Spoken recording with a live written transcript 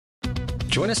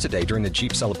Join us today during the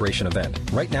Jeep Celebration event.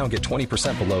 Right now, get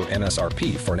 20% below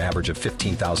MSRP for an average of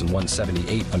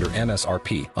 $15,178 under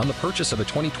MSRP on the purchase of a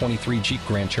 2023 Jeep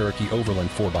Grand Cherokee Overland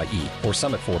 4xE or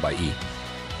Summit 4xE.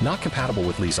 Not compatible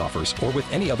with lease offers or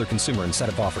with any other consumer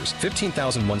incentive offers.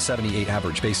 $15,178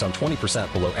 average based on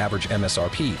 20% below average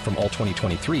MSRP from all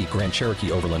 2023 Grand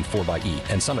Cherokee Overland 4xE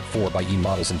and Summit 4xE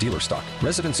models in dealer stock.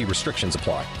 Residency restrictions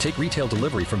apply. Take retail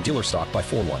delivery from dealer stock by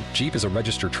 4/1. Jeep is a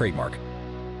registered trademark.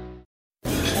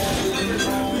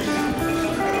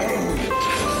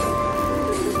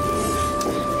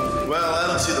 Well, I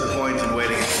don't see the point in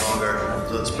waiting any longer,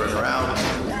 so let's bring her out.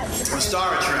 The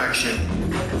star attraction,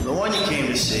 the one you came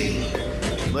to see.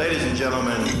 Ladies and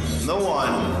gentlemen, the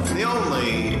one, the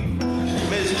only,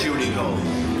 Miss Judy Gold.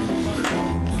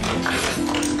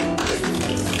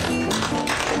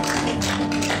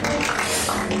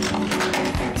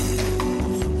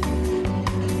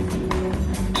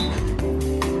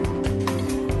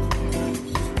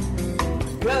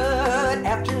 Good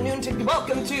afternoon to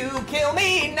welcome to Kill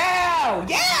Me Now.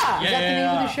 Yeah! Is that the name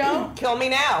of the show? Kill Me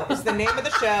Now is the name of the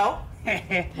show. Well,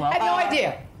 I have no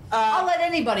idea. I'll let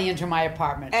anybody enter my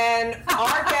apartment. And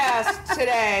our guest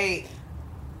today,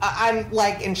 I'm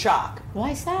like in shock.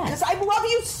 Why is that? Because I love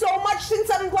you so much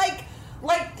since I'm like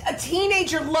a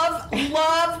teenager. Love, in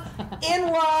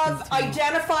love,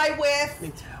 identify with. Me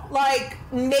too. Like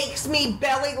makes me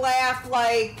belly laugh.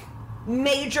 Like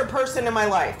major person in my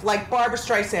life. Like Barbara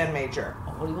Streisand major.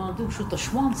 What do you want to do? Shoot the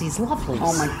Schwanzies, lovely.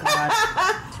 Oh my God.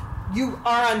 You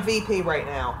are on VP right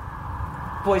now.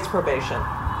 Voice probation.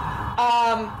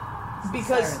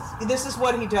 Because this is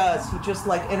what he does. He just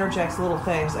like interjects little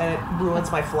things and it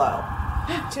ruins my flow.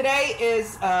 Today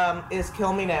is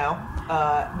Kill Me Now.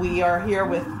 We are here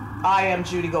with, I am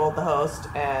Judy Gold, the host,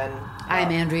 and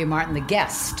I'm Andrea Martin, the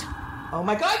guest. oh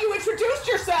my God, you introduced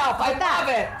yourself. I love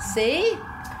it. See?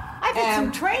 I've had some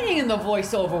And- training in the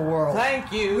voiceover world.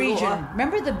 Thank you. Region.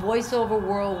 Remember the voiceover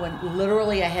world when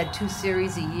literally I had 2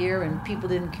 series a year and people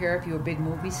didn't care if you were a big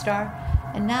movie star?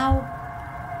 And now,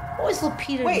 what was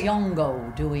Lupita Wait.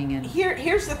 Nyong'o doing in...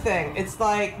 Here's the thing. It's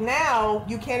like now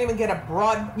you can't even get a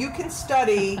broad. You can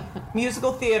study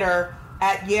musical theater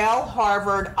at Yale,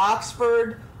 Harvard,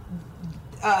 Oxford,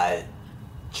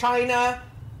 China.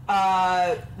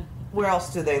 Where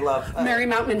else do they love?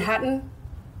 Marymount Manhattan.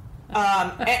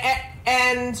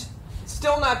 And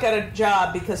still not get a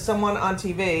job because someone on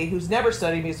TV who's never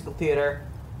studied musical theater,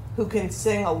 who can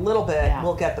sing a little bit, Yeah.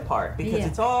 will get the part because Yeah.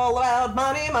 it's all about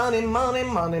money, money, money,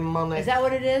 money, money. Is that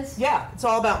what it is? Yeah, it's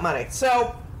all about money.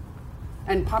 So.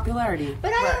 And popularity. But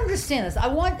I Right. don't understand this.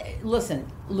 Listen,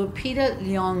 Lupita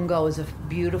Nyong'o is a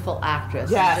beautiful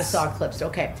actress. Yes. I just saw clips.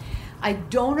 Okay. I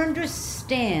don't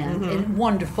understand, and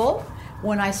wonderful,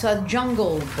 when I saw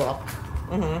Jungle Book,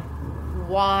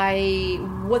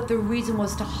 what the reason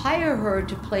was to hire her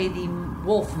to play the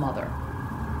wolf mother.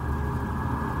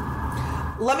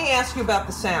 Let me ask you about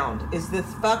the sound. Is this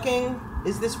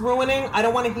ruining? I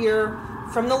don't want to hear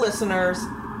from the listeners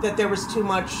that there was too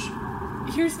much.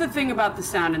 Here's the thing about the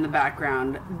sound in the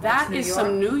background. That New is York?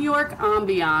 some New York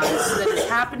ambiance that is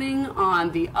happening on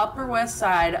the Upper West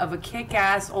Side of a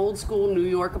kick-ass old school New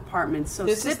York apartment. So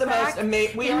This sit is the back, most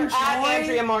amazing. We are enjoy. at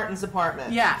Andrea Martin's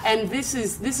apartment. Yeah, and this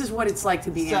is what it's like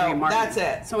to be So Andrea Martin. that's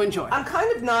it. So enjoy. I'm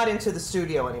kind of not into the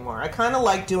studio anymore. I kind of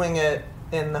like doing it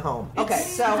in the home. Okay,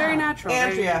 It's so very natural,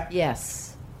 Andrea,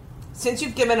 Yes. since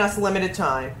you've given us limited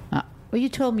time, Well, you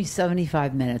told me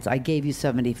 75 minutes. I gave you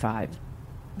 75.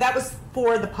 that was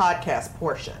for the podcast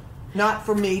portion, not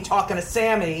for me talking to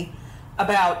Sammy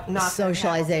about not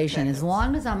Socialization. As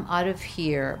long as I'm out of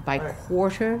here by Right.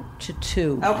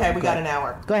 1:45. Okay, I'm we got good. an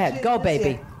hour. Go ahead. Go,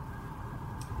 baby.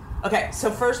 Okay, so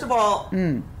first of all,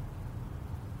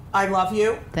 I love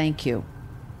you. Thank you.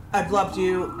 I've loved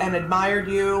you and admired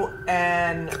you,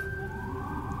 and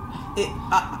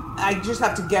I just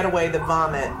have to get away the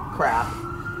vomit crap.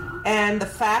 And the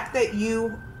fact that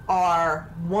you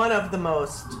are one of the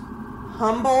most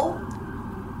humble,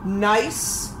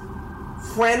 nice,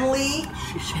 friendly,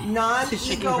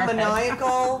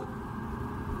 non-egomaniacal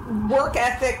work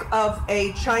ethic of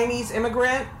a Chinese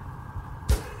immigrant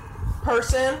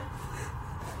person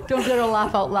Don't get a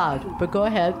laugh out loud, but go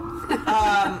ahead.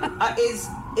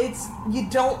 it's you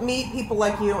don't meet people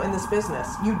like you in this business.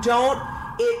 You don't.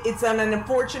 It's an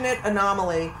unfortunate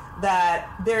anomaly that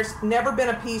there's never been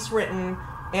a piece written.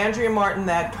 Andrea Martin,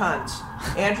 that cunt.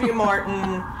 Andrea Martin.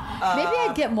 Maybe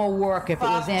I'd get more work if it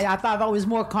was. I thought it was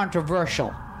more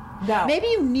controversial. No. Maybe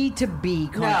you need to be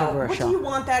controversial. No. What do you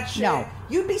want that shit? No.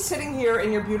 You'd be sitting here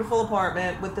in your beautiful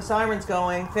apartment with the sirens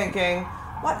going, thinking,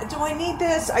 "What do I need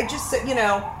this?" I just,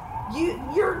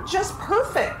 you're just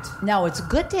perfect. Now, it's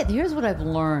good to, here's what I've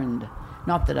learned.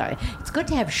 Not that it's good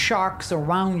to have sharks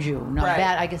around you. Not Right.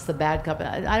 bad, I guess the bad cup,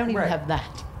 I don't even Right. have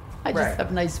that. I just Right.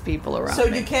 have nice people around So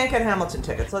me. you can't get Hamilton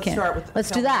tickets. Let's Can't. start with the Let's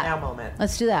do Tell Me that. Now moment.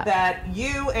 Let's do that. That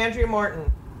you, Andrea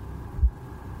Martin,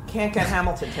 can't get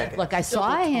Hamilton tickets. Look, I Still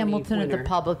saw the Tony Hamilton at the winner.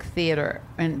 Public Theater,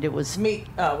 and it was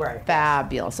Oh, right.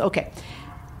 fabulous. Okay.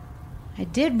 I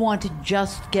did want to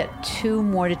just get 2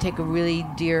 more to take a really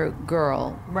dear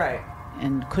girl, Right.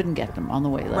 and couldn't get them on the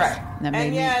wait list. Right. That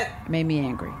And yet- made me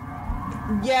angry.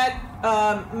 Yet,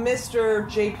 Mr.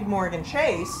 J.P. Morgan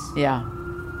Chase Yeah.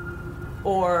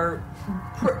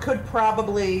 could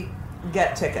probably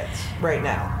get tickets right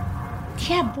now.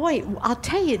 Yeah, boy, I'll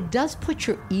tell you, it does put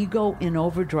your ego in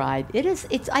overdrive.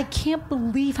 I can't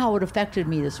believe how it affected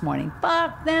me this morning.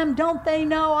 Fuck them, don't they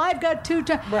know? I've got 2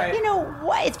 times. Right. You know,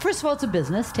 what? First of all, it's a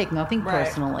business. Take nothing Right.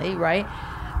 personally, right?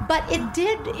 But it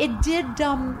did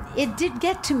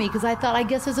get to me because I thought, I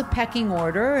guess there's a pecking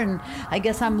order, and I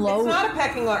guess I'm low. It's not a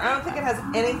pecking order. I don't think it has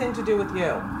anything to do with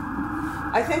you.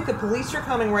 I think the police are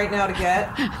coming right now to get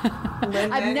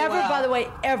Lin I've never, Manuel. by the way,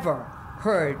 ever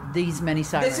heard these many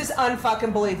sirens. This is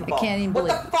unfucking believable. I can't even what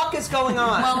believe the fuck is going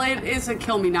on? Well, it is a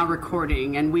Kill Me Now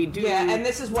recording, and we do. Yeah, and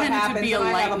this is what tend happens to be when a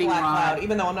I have a lightning black rod. cloud,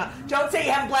 even though I'm not. Don't say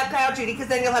you have a black cloud, Judy, because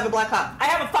then you'll have a black cloud. I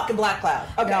have a fucking black cloud.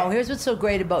 Okay. No, here's what's so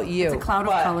great about you. It's a cloud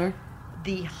What? of color.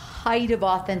 The height of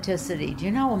authenticity. Do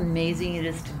you know how amazing it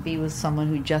is to be with someone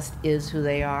who just is who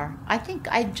they are? I think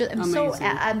I'm so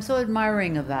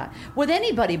admiring of that. With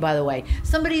anybody, by the way,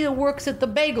 somebody that works at the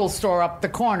bagel store up the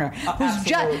corner,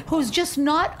 absolutely. who's just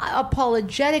not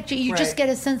apologetic. You just Right. get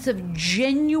a sense of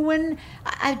genuine.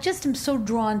 I just am so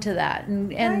drawn to that.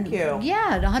 And Thank you.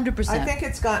 Yeah, 100%. I think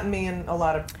it's gotten me in a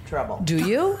lot of trouble. Do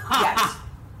you? Yes.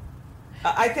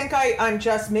 I think I'm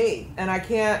just me, and I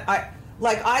can't.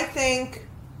 I think.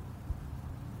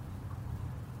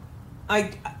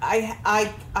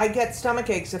 I get stomach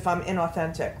aches if I'm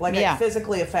inauthentic. Like Yeah. it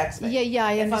physically affects me. Yeah,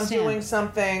 I if understand. I'm doing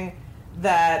something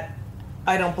that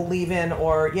I don't believe in,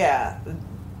 or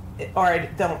I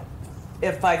don't.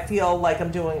 If I feel like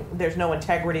there's no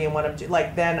integrity in what I'm doing,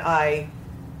 like then I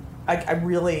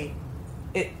really,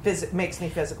 it makes me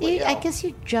physically ill. I guess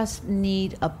you just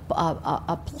need a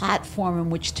platform in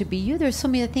which to be you. There's so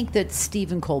many. I think that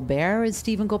Stephen Colbert is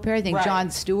Stephen Colbert. I think Right.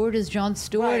 Jon Stewart is Jon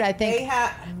Stewart. Right. I think they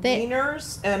have they-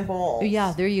 wieners and balls.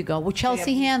 Yeah, there you go. Well,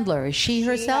 Chelsea have- Handler, is she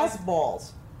herself? She has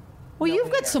balls. Well, no you've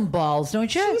got wiener. some balls,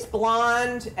 don't you? She's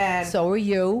blonde and So are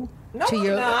you. No, I'm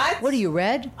not. What are you,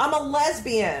 red? I'm a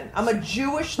lesbian. I'm a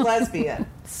Jewish lesbian.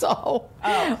 So.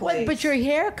 Oh, please. But your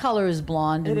hair color is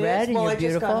blonde and It red, is. and Well, you're I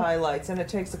beautiful. just got highlights, and it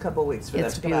takes a couple weeks for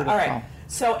It's them to come out. All beautiful. right.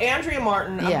 So Andrea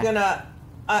Martin, Yeah. I'm gonna.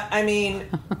 I mean,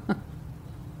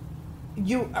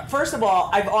 you. First of all,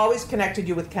 I've always connected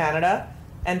you with Canada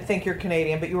and think you're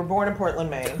Canadian, but you were born in Portland,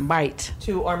 Maine, Right.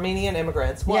 to Armenian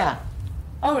immigrants. What? Yeah.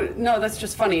 Oh no, that's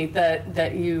just funny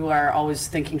that you are always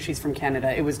thinking she's from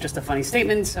Canada. It was just a funny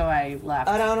statement, so I laughed.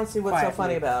 I don't see what's so quietly.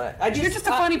 funny about it. You're just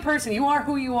a funny person. You are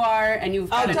who you are, and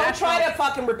you've got a Don't natural try to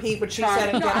fucking repeat what she charm. said.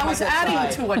 And No, get on I my was good adding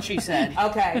side. to what she said.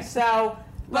 Okay, so,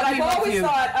 but Let me I've love always you.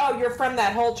 thought, oh, you're from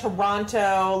that whole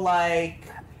Toronto, like,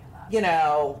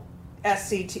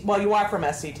 SCT. Well, you are from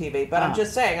SCTV, but I'm Oh.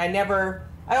 just saying,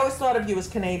 I always thought of you as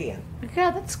Canadian.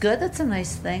 Yeah, that's good. That's a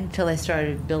nice thing. Till they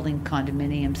started building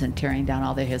condominiums and tearing down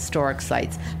all their historic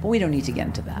sites. But we don't need to get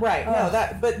into that. Right,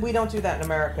 but we don't do that in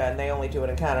America, and they only do it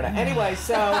in Canada. Anyway,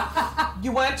 so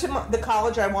you went to the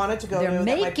college I wanted to go They're to.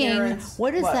 that my making parents,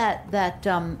 what is that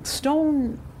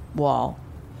stone wall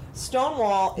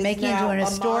Stonewall is making now into an a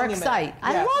historic monument. site.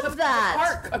 I Yeah. love that.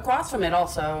 Park across from it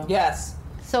also. Yes.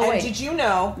 So and wait. did you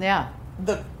know Yeah.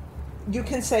 you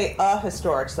can say a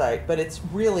historic site, but it's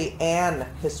really an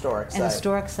historic site. An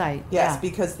historic site. Yes, Yeah.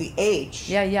 because the H.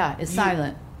 Yeah. It's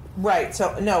silent. Right.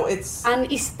 So no, it's An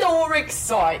historic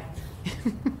site.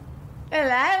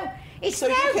 Hello. It's so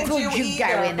no you can good do you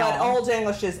either, going but on. Old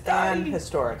English is an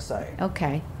historic site.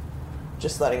 Okay.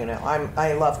 Just letting you know,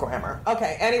 I love grammar.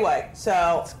 Okay. Anyway,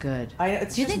 so It's good.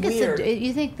 It's Do you just think weird.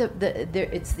 you think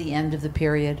it's the end of the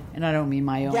period? And I don't mean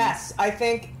my own. Yes, I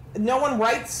think no one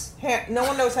writes. No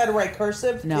one knows how to write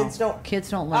cursive. No.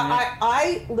 Kids don't learn it.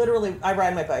 I literally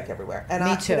ride my bike everywhere. And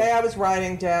Me too. Today I was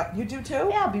riding down. You do too?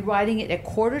 Yeah, I'll be riding it at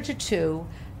 1:45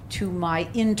 to my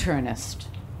internist.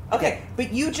 Okay,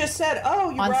 but you just said, oh,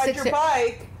 you On ride 6 your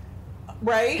bike,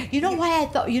 right? You know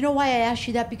why I asked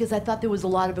you that? Because I thought there was a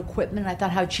lot of equipment. I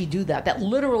thought, how'd she do that? That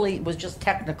literally was just a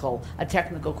technical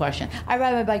question. I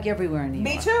ride my bike everywhere in New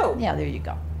York. Me too. Yeah, there you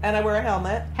go. And I wear a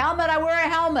helmet. Helmet, I wear a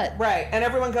helmet. Right, and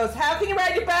everyone goes, how can you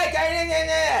ride your bike?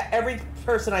 Every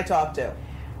person I talk to.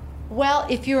 Well,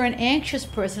 if you're an anxious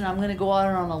person, I'm going to go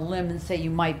out on a limb and say you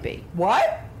might be.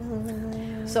 What?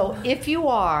 So if you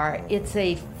are, it's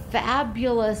a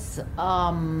fabulous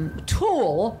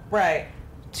tool Right.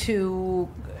 to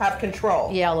Have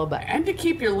control. a little bit. And to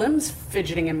keep your limbs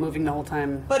fidgeting and moving the whole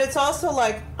time. But it's also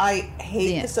like, I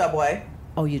hate Yeah. the subway.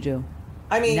 Oh, you do.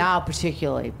 I mean, Now,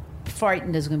 particularly,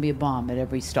 frightened there's going to be a bomb at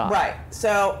every stop. right.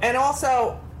 So, and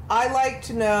also, I like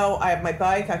to know I have my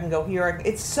bike, I can go here.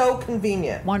 It's so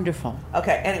convenient. Wonderful.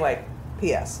 Okay, anyway,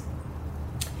 P.S.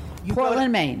 You go to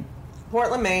Portland, Maine.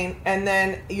 Portland, Maine, and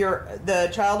then you're the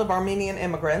child of Armenian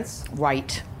immigrants.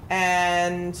 Right.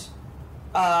 And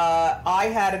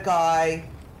I had a guy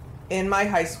in my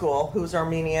high school who was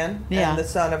Armenian Yeah. and the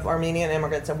son of Armenian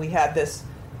immigrants, and we had this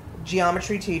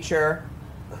geometry teacher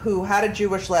who had a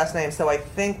Jewish last name, so I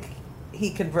think he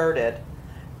converted,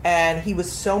 and he was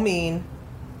so mean.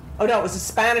 Oh no, it was a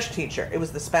Spanish teacher. It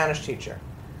was the Spanish teacher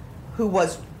who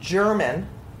was German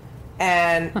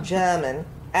and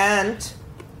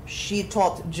she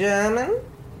taught German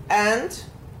and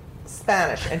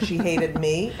Spanish, and she hated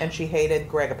me and she hated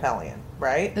Greg Appelian,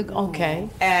 right? Okay.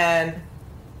 And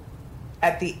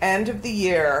at the end of the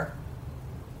year,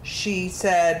 she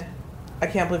said, I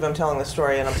can't believe I'm telling this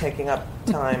story and I'm taking up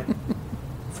time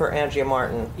for Andrea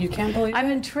Martin. You can't believe I'm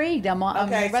intrigued. I'm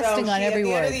resting on every at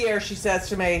the end word. of the year, she says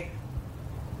to me,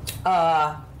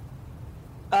 I'm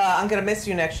going to miss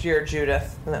you next year,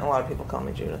 Judith. And a lot of people call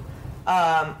me Judith.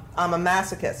 I'm a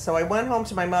masochist. So I went home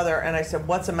to my mother and I said,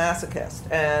 what's a masochist?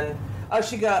 And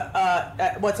she got,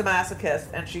 what's a masochist?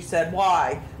 And she said,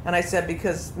 why? And I said,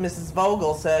 because Mrs.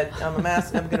 Vogel said, I'm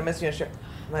going to miss you next year.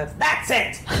 That's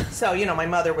it. So, my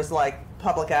mother was like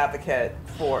public advocate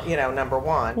for, number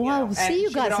one. Well, see,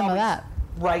 you got some of that.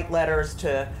 Write letters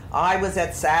to, I was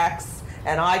at Saks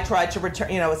and I tried to return,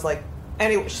 it's like,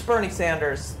 anyway, she's Bernie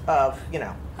Sanders of,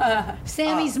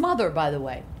 Sammy's mother, by the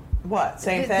way. What?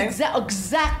 Same thing?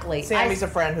 Exactly. Sammy's a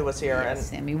friend who was here. Yes, and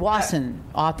Sammy Wasson,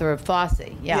 author of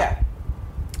Fosse. Yeah.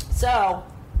 So,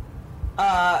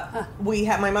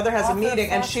 my mother has a Author of meeting,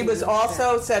 and she was Fosse,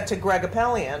 also said to Greg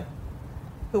Appelian,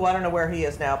 who I don't know where he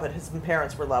is now, but his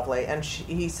parents were lovely, and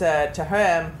he said to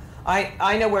him,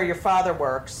 I know where your father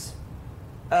works,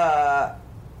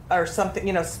 or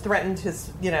something, threatened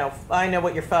his, I know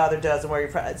what your father does and where your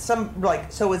father,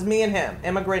 so it was me and him,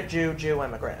 immigrant, Jew,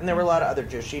 immigrant. And there were a lot of other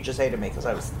Jews. She just hated me because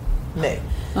I was me.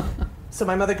 So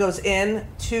my mother goes in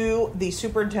to the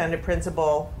superintendent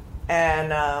principal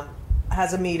and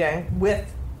has a meeting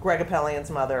with Greg Appelian's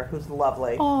mother, who's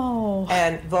lovely. Oh.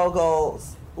 And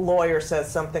Vogel's lawyer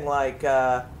says something like,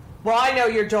 well, I know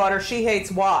your daughter, she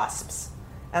hates wasps.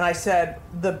 And I said,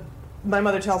 my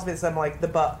mother tells me this, I'm like,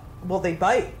 well, they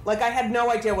bite. Like, I had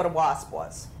no idea what a wasp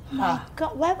was. My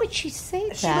God, why would she say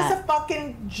that? She was a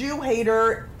fucking Jew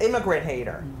hater, immigrant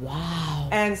hater. Wow.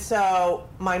 And so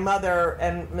my mother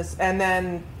and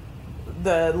then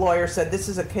the lawyer said, this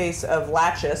is a case of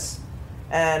laches.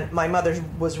 And my mother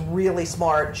was really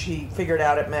smart. She figured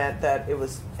out it meant that it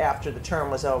was after the term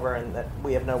was over and that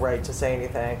we have no right to say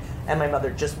anything. And my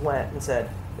mother just went and said,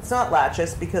 it's not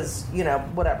laches because,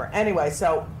 whatever. Anyway,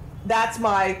 so that's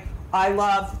my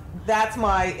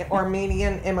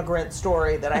Armenian immigrant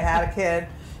story, that I had a kid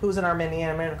who was an Armenian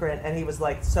immigrant, and he was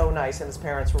like so nice, and his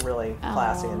parents were really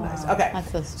classy and nice. Okay,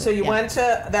 that's so sweet, so you yeah. went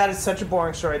to, that is such a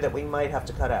boring story that we might have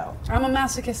to cut out. I'm a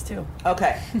masochist too.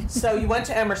 Okay, so you went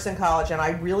to Emerson College, and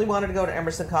I really wanted to go to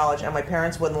Emerson College, and my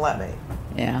parents wouldn't let me.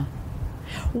 Yeah.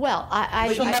 Well,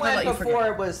 I She'll never went let you before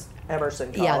forget. it was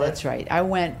Emerson College. yeah, that's right. I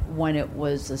went when it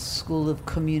was a school of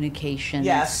communication,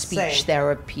 Yes, speech same.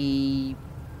 therapy,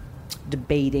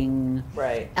 debating,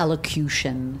 Right.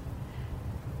 elocution.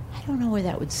 I don't know where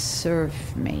that would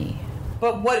serve me.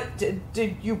 But what did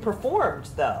you performed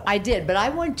though? I did, but I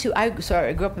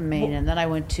grew up in Maine, and then I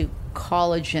went to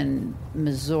college in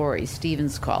Missouri,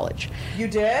 Stevens College, You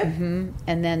did?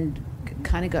 and then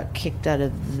kind of got kicked out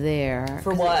of there.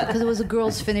 For what? Because it was a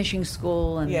girls' finishing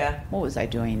school, and Yeah. what was I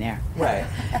doing there? Right.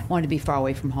 Wanted to be far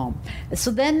away from home.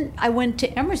 So then I went to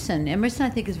Emerson. Emerson, I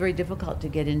think, is very difficult to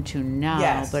get into now,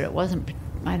 Yes. but it wasn't.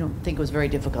 I don't think it was very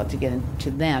difficult to get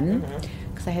into then,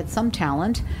 because I had some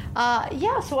talent.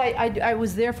 So I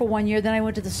was there for 1 year. Then I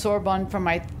went to the Sorbonne for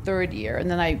my third year, and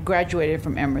then I graduated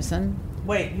from Emerson.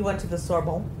 Wait, you went to the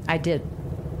Sorbonne? I did.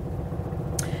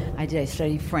 I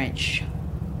studied French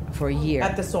for a year.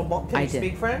 At the Sorbonne? Can I you did.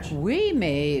 speak French? Oui,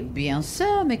 mais bien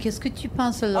sûr. Mais qu'est-ce que tu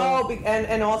penses alors? Oh,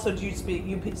 and also do you speak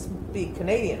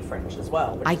Canadian French as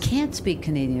well? I can't speak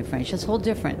Canadian French. That's a whole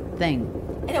different thing.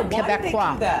 I know, why did they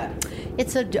do that?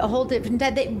 It's a whole different.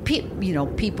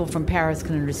 People from Paris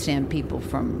can understand people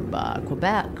from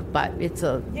Quebec, but it's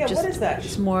a what is that?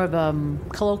 It's more of a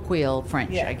colloquial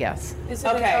French, Yeah. I guess. Is it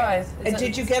Okay. And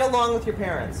did you get along with your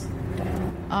parents?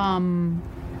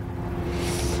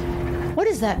 What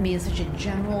does that mean? Such a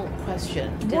general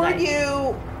question.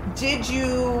 Did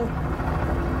you?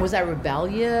 Was I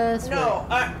rebellious? No.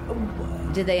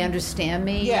 Did they understand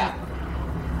me? Yeah.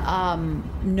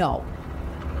 No.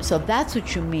 So that's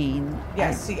what you mean.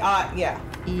 Yes. Yeah.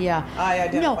 Yeah. I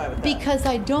identify with that. Because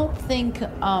I don't think.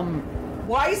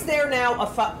 Why is there now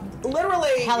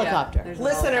literally Helicopter. Yeah,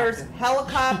 listeners?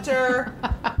 Helicopter.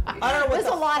 I don't know what There's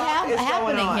the a lot fuck is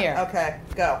happening going on. here. Okay,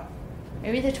 go.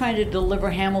 Maybe they're trying to deliver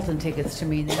Hamilton tickets to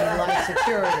me. They need a lot of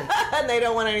security. And they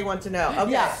don't want anyone to know.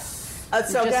 Okay. Yeah. So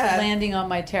just go ahead. landing on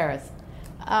my terrace.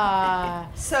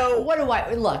 So what do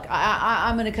I look?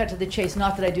 I'm going to cut to the chase.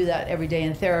 Not that I do that every day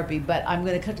in therapy, but I'm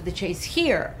going to cut to the chase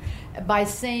here by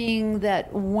saying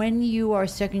that when you are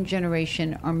second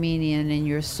generation Armenian and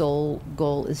your sole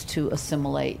goal is to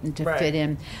assimilate and to fit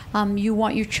in, you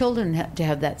want your children to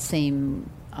have that same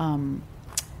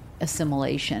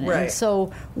assimilation. Right. And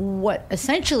so what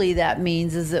essentially that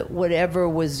means is that whatever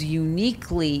was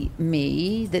uniquely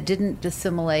me that didn't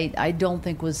assimilate, I don't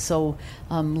think was so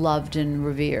loved and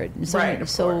revered. And so, Right,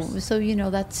 of course. So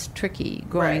that's tricky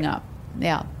growing Right. up.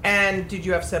 Yeah. And did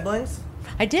you have siblings?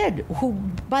 I did, who,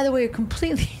 by the way, are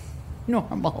completely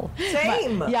normal.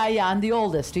 Same. Yeah, I'm the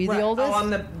oldest. Are you Right. the oldest? Oh, I'm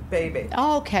the baby.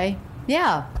 Oh, okay.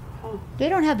 Yeah. They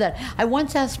don't have that. I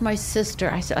once asked my sister,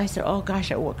 I said, oh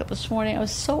gosh, I woke up this morning, I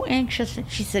was so anxious. And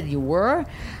she said, you were?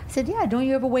 I said, yeah, don't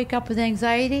you ever wake up with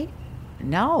anxiety?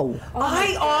 No.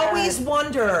 I always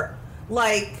wonder,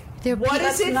 like, They're what does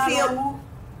That's it not feel? normal?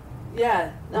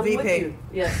 Yeah, I'm VP. with you.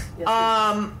 Yes.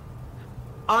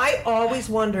 I always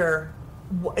wonder,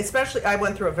 especially I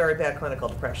went through a very bad clinical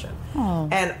depression. Oh.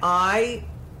 And I...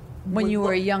 When you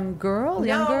were a young girl?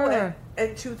 Younger? No,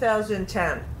 in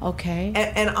 2010. Okay.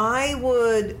 And I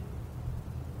would,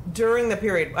 during the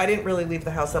period, I didn't really leave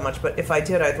the house that much, but if I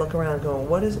did, I'd look around and go,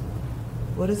 what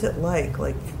is it like?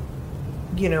 Like,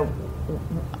 you know...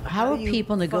 How are do you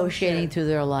people negotiating function? through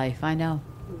their life? I know.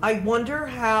 I wonder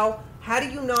how do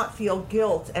you not feel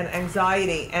guilt and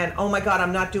anxiety and, oh my God,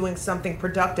 I'm not doing something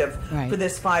productive Right. for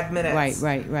this 5 minutes.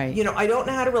 Right. You know, I don't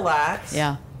know how to relax.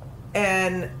 Yeah.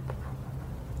 And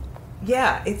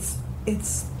yeah, it's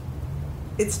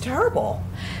terrible.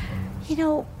 You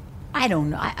know, I don't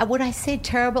know. Would I say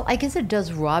terrible? I guess it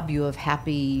does rob you of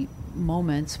happy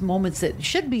moments that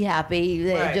should be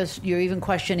happy. Right. You're even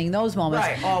questioning those moments.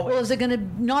 Right, always. Well, is it going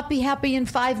to not be happy in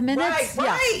 5 minutes?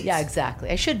 Right. Yeah, exactly.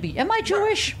 I should be. Am I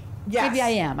Jewish? Yes. Maybe I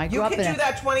am. I grew up in You can do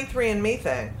that 23andMe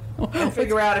thing and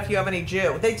figure out if you have any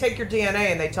Jew. They take your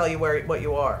DNA and they tell you what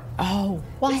you are. Oh,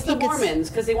 well, It's I think the Mormons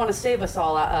because they want to save us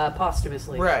all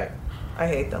posthumously. Right. I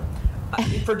hate them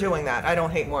for doing that. I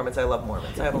don't hate Mormons. I love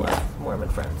Mormons. I have a lot of Mormon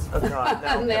friends. Oh God, no.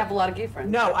 And they have a lot of gay friends.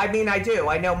 No, I mean I do.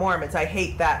 I know Mormons. I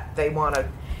hate that they want to.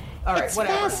 All right, it's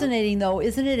whatever. fascinating, though,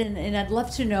 isn't it? And I'd love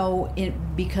to know,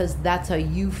 because that's how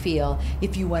you feel,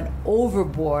 if you went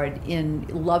overboard in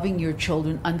loving your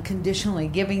children unconditionally,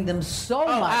 giving them so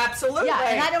Oh, much. absolutely. Yeah,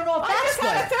 and I don't know if I that's just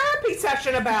had a good. therapy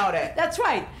session about it. That's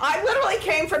right. I literally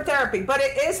came from therapy, but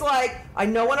it is like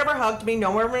no one ever hugged me. No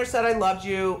one ever said I love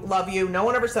you. No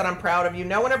one ever said I'm proud of you.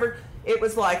 No one ever. It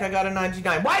was like I got a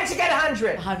 99. Why did you get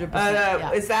 100? 100%.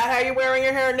 Yeah. Is that how you're wearing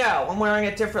your hair? No, I'm wearing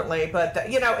it differently. But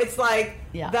it's like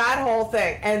that whole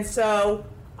thing. And so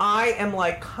I am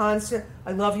like constant.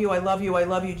 I love you. I love you. I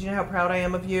love you. Do you know how proud I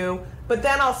am of you? But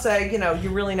then I'll say,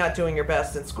 you're really not doing your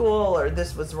best in school, or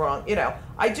this was wrong.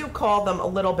 I do call them a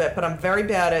little bit, but I'm very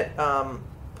bad at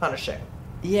punishing.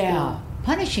 Yeah.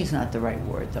 Punishing's not the right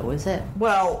word, though, is it?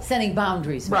 Well, Setting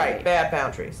boundaries. right, Maybe. bad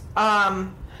boundaries.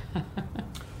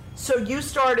 So you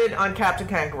started on Captain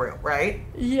Kangaroo, right?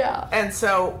 Yeah. And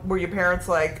so were your parents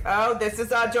like, oh, this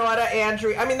is our daughter,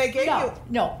 Andrea? I mean, they gave you...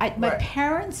 No. My Right.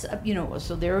 parents,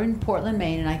 so they're in Portland,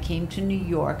 Maine, and I came to New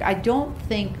York. I don't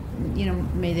think,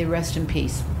 may they rest in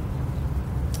peace.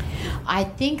 I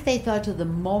think they thought to the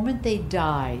moment they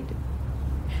died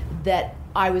that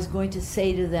I was going to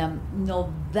say to them,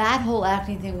 no, that whole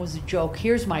acting thing was a joke.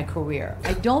 Here's my career.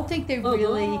 I don't think they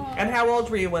really... And how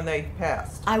old were you when they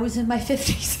passed? I was in my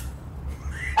 50s.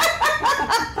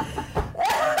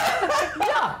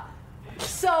 Yeah.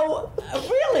 So,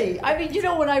 really, I mean,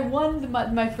 when I won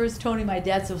my first Tony, my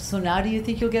dad said, so now do you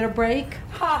think you'll get a break?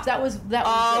 That was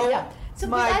Oh, yeah. So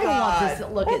my I don't God. want this.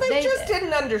 Look, Well, they just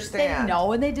didn't understand. They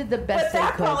know, and they did the best But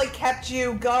that they could. probably kept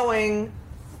you going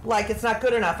like it's not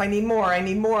good enough. I need more. I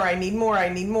need more. I need more. I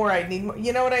need more. I need more.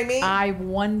 You know what I mean? I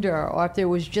wonder, or if there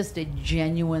was just a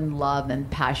genuine love and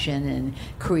passion and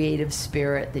creative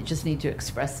spirit that just need to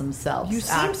express themselves. You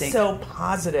seem so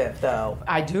positive, though.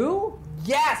 I do?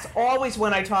 Yes, always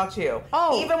when I talk to you.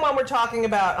 Oh. Even when we're talking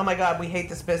about, oh my God, we hate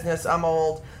this business, I'm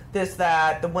old, this,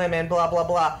 that, the women, blah, blah,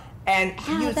 blah. And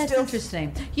you that's still...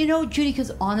 interesting. You know, Judy,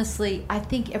 because honestly, I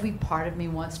think every part of me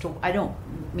wants to... I don't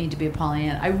mean to be a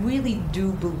Pollyanna. I really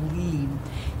do believe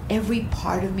every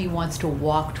part of me wants to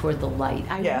walk toward the light.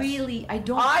 I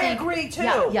agree, too.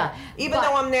 Yeah. Even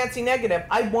though I'm Nancy negative,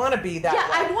 I want to be that way.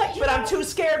 I want you. But I'm too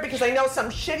scared because I know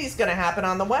something shitty's going to happen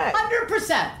on the way.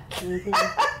 100%. Move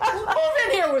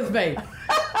in here with me.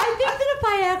 I think that if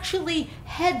I actually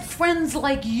had friends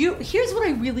like you, here's what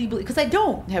I really believe, because I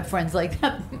don't have friends like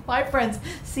that. My friends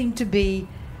seem to be,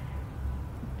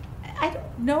 I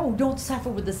don't suffer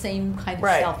with the same kind of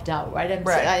self-doubt, right?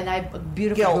 And I have a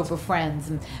beautiful group of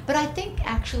friends. But I think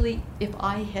actually if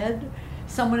I had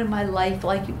someone in my life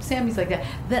like you, Sammy's like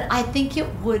that I think it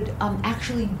would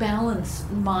actually balance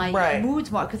my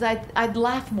moods more, because I'd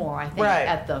laugh more, I think,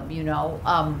 at them, you know.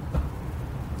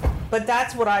 But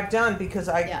that's what I've done, because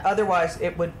otherwise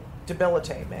it would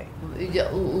debilitate me.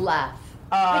 Laugh.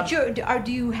 But are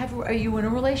you in a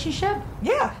relationship?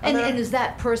 Yeah. And is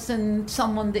that person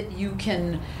someone that you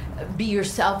can be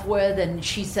yourself with, and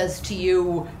she says to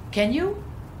you, can you?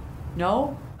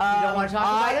 No? You don't want to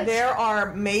talk about it? There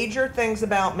are major things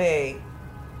about me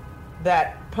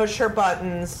that push her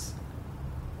buttons.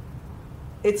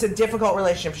 It's a difficult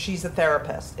relationship. She's a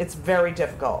therapist. It's very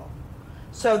difficult.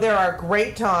 So there are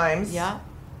great times. Yeah.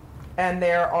 And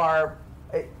there are...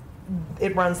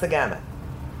 It runs the gamut.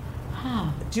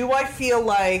 Huh. Do I feel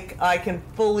like I can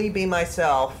fully be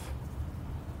myself?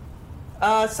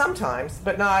 Sometimes,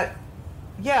 but not...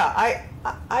 Yeah,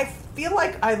 I feel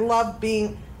like I love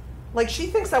being... Like, she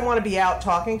thinks I want to be out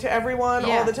talking to everyone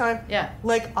all the time. Yeah.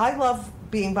 Like, I love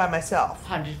being by myself.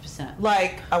 100%.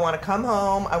 Like, I want to come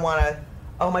home. I want to...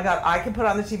 Oh, my God, I can put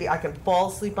on the TV. I can fall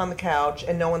asleep on the couch,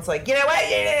 and no one's like, you know what?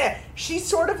 Yeah. She's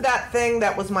sort of that thing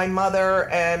that was my mother,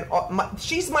 and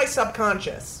she's my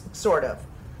subconscious, sort of.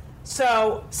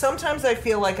 So sometimes I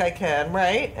feel like I can,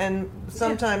 right? And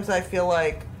sometimes I feel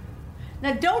like...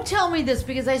 Now, don't tell me this,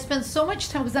 because I spend so much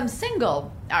time, because I'm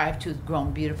single. I have two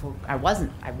grown, beautiful... I was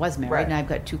married, and I've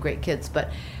got two great kids,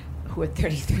 but who are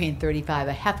 33 and 35.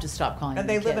 I have to stop calling them And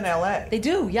they live in L.A. They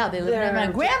do, yeah. They live in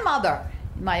L.A. Grandmother,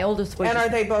 my oldest was... And are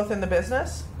they both in the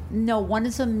business? No, one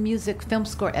is a music film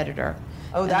score editor.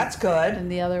 Oh, that's good.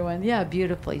 And the other one,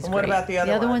 beautifully. He's and what great. about the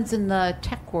other one? The other one's in the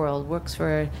tech world, works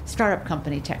for a startup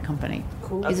company, tech company.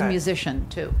 Cool. He's a musician,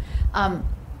 too.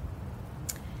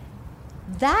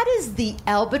 That is the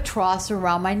albatross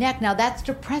around my neck. Now, that's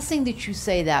depressing that you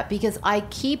say that, because I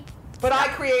keep... But I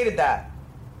created that.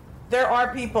 There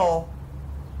are people...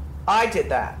 I did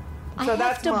that. So I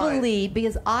have to believe,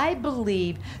 because I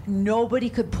believe nobody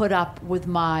could put up with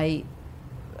my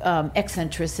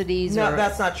eccentricities. No,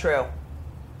 that's not true.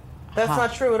 That's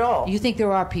not true at all. You think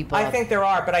there are people? I think there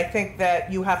are, but I think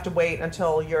that you have to wait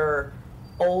until you're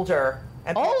older.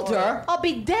 And older? I'll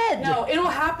be dead. No, it'll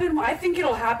happen. I think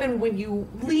it'll happen when you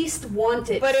least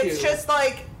want it But to. it's just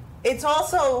like, it's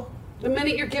also... The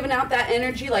minute you're giving out that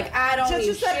energy, like, I don't need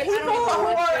just that shit, people who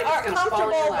are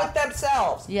comfortable with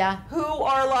themselves. Yeah. Who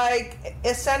are, like,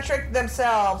 eccentric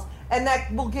themselves, and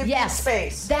that will give you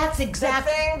space. That's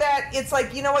exactly... The thing that, it's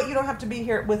like, you know what, you don't have to be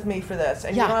here with me for this,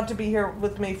 and you don't have to be here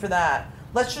with me for that.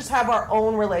 Let's just have our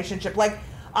own relationship. Like,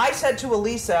 I said to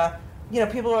Elisa... You know,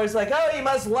 people are always like, oh, you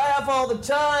must laugh all the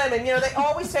time. And, you know, they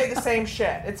always say the same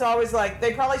shit. It's always like,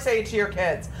 they probably say it to your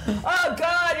kids. Oh,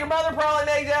 God, your mother probably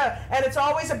made that. And it's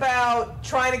always about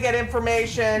trying to get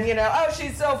information, you know, oh,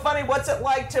 she's so funny. What's it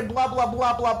like to blah, blah,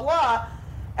 blah, blah, blah.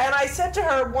 And I said to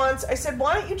her once, I said,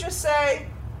 why don't you just say,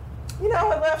 you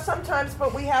know, I laugh sometimes,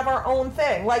 but we have our own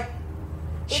thing. Like,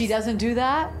 she doesn't do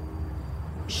that?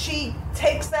 She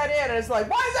takes that in and is like,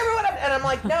 why is everyone... And I'm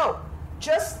like, no.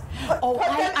 Just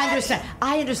I understand.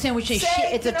 I understand what she's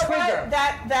saying. It's a trigger. What?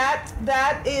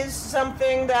 That is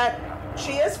something that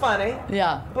she is funny.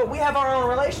 Yeah. But we have our own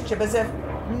relationship, as if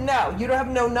no, you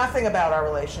don't know nothing about our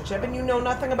relationship, and you know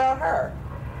nothing about her.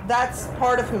 That's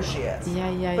part of who she is.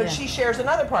 Yeah. But she shares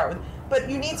another part with. But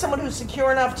you need someone who's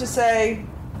secure enough to say,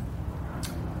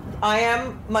 I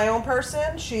am my own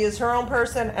person, she is her own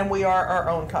person, and we are our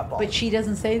own couple. But she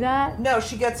doesn't say that? No,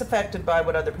 she gets affected by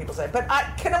what other people say. But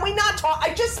can we not talk?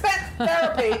 I just spent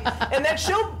therapy, and then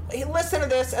she'll listen to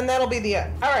this, and that'll be the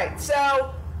end. All right,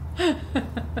 so...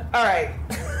 All right.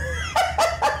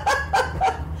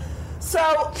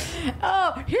 So,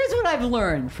 here's what I've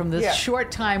learned from this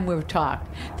short time we've talked: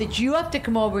 that you have to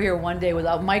come over here one day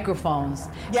without microphones.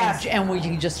 Yes. And we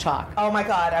can just talk. Oh my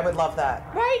God, I would love that.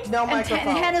 Right? No microphone.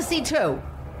 And Hennessy too.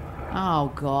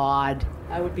 Oh God.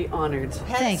 I would be honored.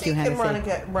 Thank you, Hennessy.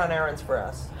 Can run errands for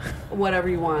us. Whatever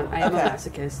you want. I am a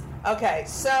masochist. Okay,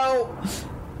 so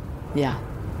Yeah.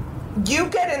 you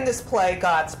get in this play,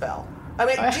 Godspell. I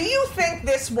mean, do you think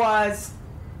this was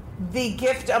the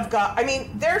gift of God? I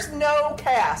mean, there's no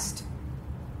cast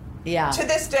to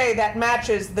this day that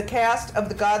matches the cast of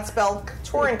the Godspell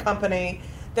touring company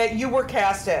that you were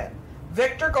cast in.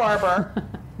 Victor Garber,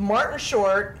 Martin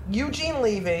Short, Eugene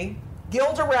Levy,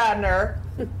 Gilda Radner,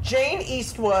 Jane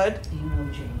Eastwood. Do you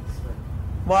know Jane Eastwood?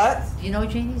 What? Do you know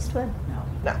Jane Eastwood? No.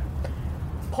 No.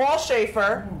 Paul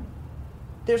Schaefer.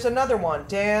 There's another one.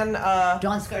 Don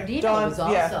Scardino was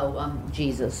also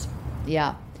Jesus.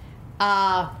 Yeah.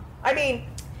 I mean,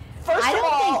 first I of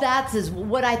don't all, think that's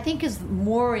what I think is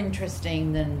more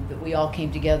interesting than that we all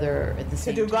came together at the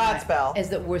same time. To do Godspell. Is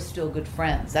that we're still good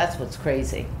friends. That's what's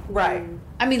crazy. Right.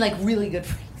 I mean, like really good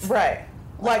friends. Right.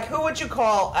 Like, who would you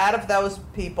call out of those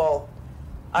people?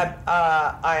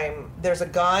 There's a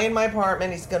guy in my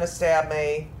apartment. He's going to stab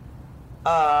me.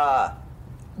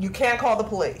 You can't call the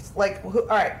police. Like, all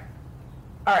right.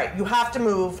 You have to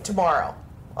move tomorrow.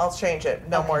 I'll change it.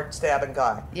 No more stabbing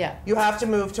guy. Yeah. You have to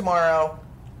move tomorrow.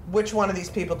 Which one of these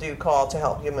people do you call to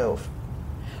help you move?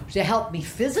 To help me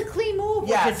physically move,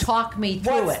 Yes. or to talk me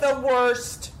through What's the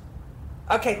worst?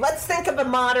 Okay, let's think of a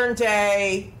modern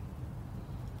day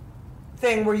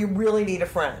thing where you really need a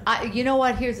friend. You know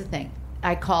what? Here's the thing.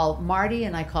 I call Marty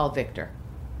and I call Victor.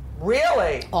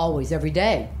 Really? Always, every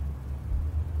day.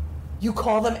 You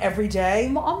call them every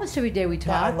day? Almost every day we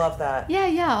talk. Yeah, I love that.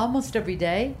 Yeah, almost every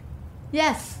day.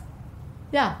 Yes.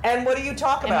 Yeah. And what do you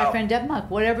talk And about? my friend Deb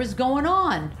Monk, whatever's going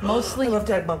on. Mostly. I love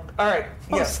Deb Monk. All right.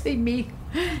 Mostly me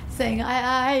saying,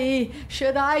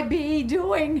 should I be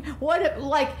doing what?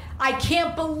 Like, I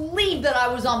can't believe that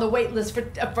I was on the wait list for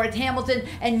Hamilton,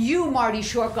 and you, Marty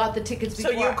Short, got the tickets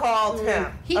before. So you called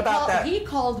him about that? He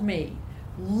called me.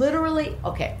 Literally.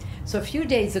 Okay. So a few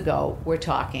days ago, we're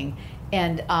talking,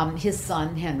 and his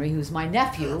son, Henry, who's my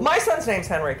nephew. My son's name's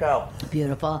Henry. Go.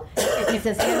 Beautiful. He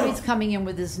says, Henry's coming in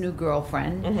with his new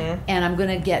girlfriend, and I'm going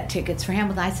to get tickets for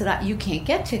Hamilton. I said, you can't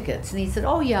get tickets. And he said,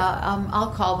 oh, yeah,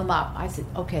 I'll call them up. I said,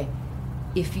 okay,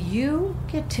 if you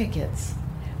get tickets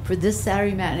for this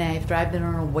Saturday matinee after I've been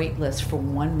on a wait list for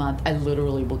 1 month, I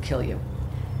literally will kill you.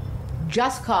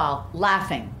 Just call,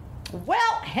 laughing.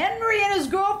 Well, Henry and his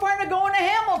girlfriend are going to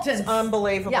Hamilton's. It's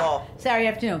unbelievable. Yeah, Saturday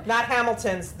afternoon. Not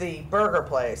Hamilton's, the burger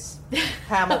place.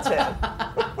 Hamilton.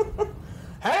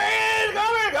 Hey,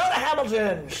 go to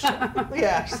Hamilton's.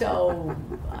 Yeah. So,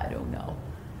 I don't know.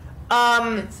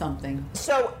 It's something.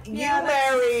 So you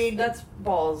married. That's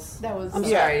balls. That was. I'm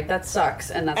sorry. That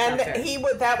sucks, and that's not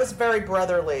fair. That was very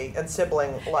brotherly and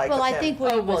sibling like. Well, I think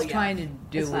what he was yeah. trying to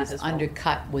do It's not was his fault.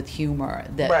 undercut with humor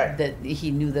that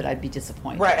he knew that I'd be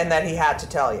disappointed. Right, and that he had to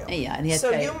tell you. Yeah, and he had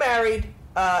so to. you married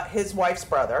his wife's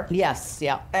brother. Yes.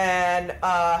 Yeah. And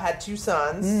had 2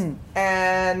 sons.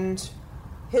 And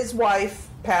his wife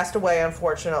passed away,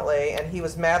 unfortunately, and he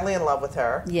was madly in love with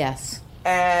her. Yes.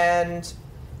 And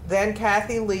then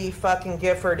Kathy Lee fucking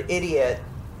Gifford, idiot.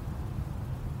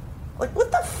 Like,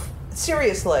 what the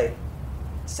seriously?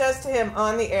 Says to him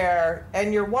on the air,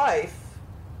 and your wife.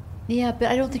 Yeah, but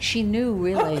I don't think she knew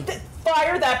really.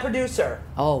 Fire that producer.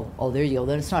 Oh, there you go.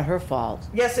 Then it's not her fault.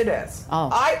 Yes, it is. Oh.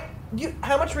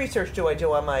 How much research do I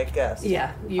do on my guests?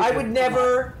 Yeah. I would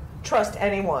never trust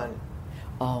anyone.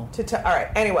 Oh. All right,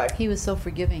 anyway. He was so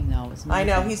forgiving, though. I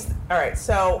know, all right,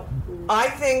 so I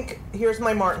think, here's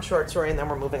my Martin Short story, and then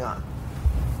we're moving on.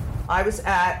 I was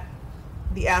at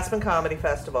the Aspen Comedy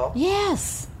Festival.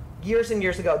 Yes. Years and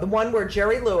years ago. The one where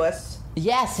Jerry Lewis.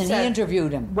 Yes, and he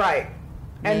interviewed him. Right.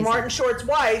 And Amazing. Martin Short's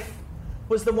wife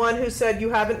was the one who said,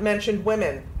 you haven't mentioned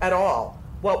women at all.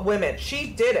 What women? She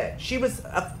did it. She was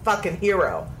a fucking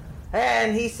hero.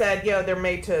 And he said, they're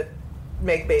made to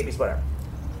make babies, whatever.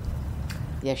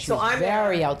 Yeah, she was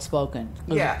very outspoken.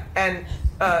 Yeah, and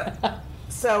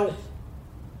so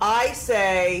I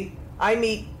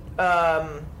meet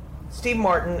Steve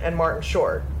Martin and Martin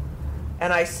Short,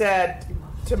 and I said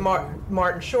to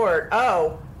Martin Short,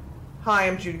 "Oh, hi,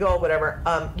 I'm Judy Gold, whatever.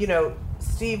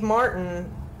 Steve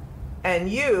Martin and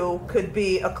you could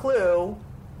be a clue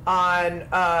on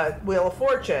Wheel of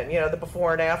Fortune. The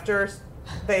before and afters."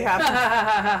 They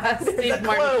have Steve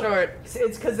Martin Short.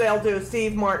 It's because they'll do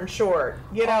Steve Martin Short.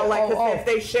 If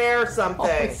they share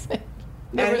something.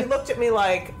 And he looked at me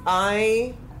like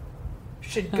I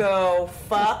should go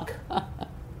fuck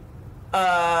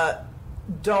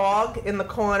dog in the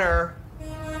corner.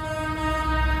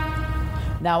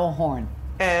 Now a horn.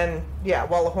 And yeah,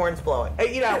 while the horn's blowing.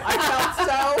 You know, I felt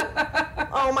so,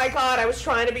 oh my God, I was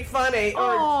trying to be funny.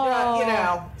 Or, you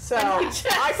know, so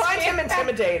I find him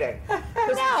intimidating.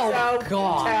 Because he's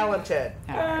so talented.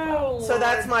 So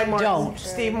that's my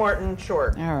Steve Martin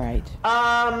short. All right.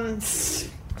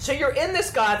 So you're in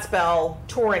this Godspell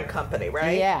touring company,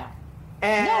 right? Yeah.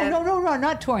 And No,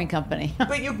 not touring company.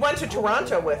 But you went to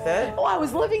Toronto with it. Oh, I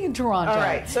was living in Toronto. All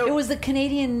right, so it was the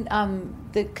Canadian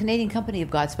company of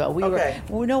Godspell. We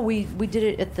did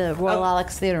it at the Royal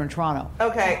Alex Theatre in Toronto.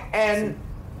 Okay, and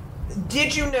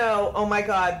did you know? Oh my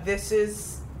God, this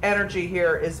is energy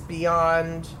here is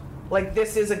beyond. Like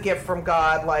this is a gift from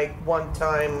God. Like one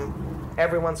time.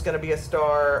 Everyone's going to be a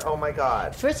star. Oh, my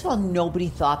God. First of all, nobody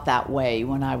thought that way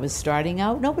when I was starting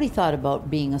out. Nobody thought about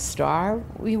being a star.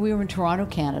 We were in Toronto,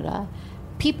 Canada.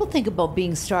 People think about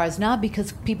being stars now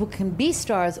because people can be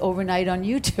stars overnight on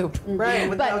YouTube. Right,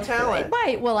 with no talent.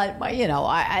 Right. Well,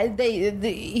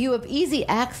 you have easy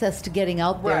access to getting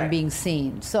out there and being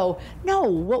seen. So, no,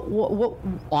 what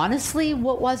honestly,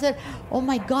 what was it? Oh,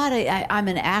 my God, I'm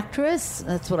an actress.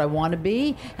 That's what I want to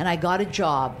be. And I got a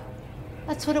job.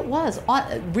 That's what it was.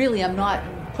 Really, I'm not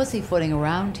pussyfooting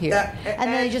around here.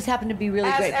 And then they just happened to be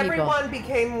really great people. As everyone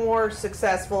became more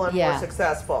successful and more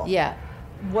successful. Yeah.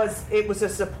 Was a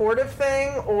supportive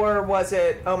thing, or was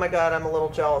it, oh my God, I'm a little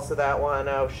jealous of that one.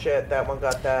 Oh shit, that one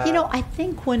got that. You know, I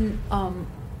think when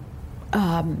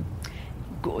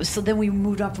so then we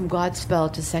moved on from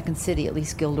Godspell to Second City. At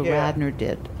least Gilda Radner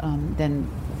did.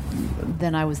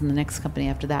 Then I was in the next company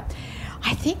after that.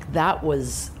 I think that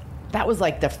was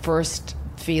like the first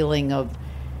feeling of,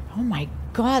 oh my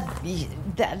God,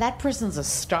 that person's a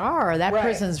star. That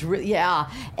person's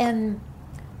and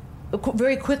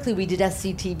very quickly we did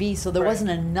SCTV, so there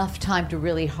wasn't enough time to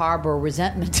really harbor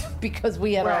resentment because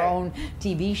we had our own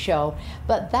TV show.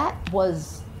 But that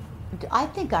was, I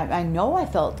think I know I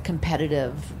felt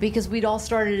competitive because we'd all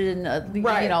started in a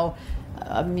little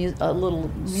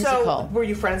musical. So were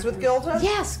you friends with Gilda?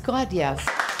 Yes, God, yes.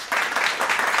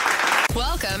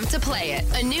 Welcome to Play It,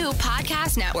 a new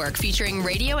podcast network featuring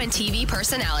radio and TV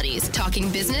personalities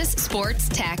talking business, sports,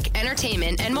 tech,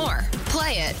 entertainment, and more.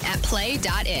 Play it at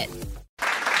play.it.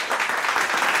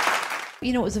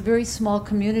 You know, it was a very small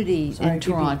community in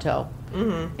Toronto.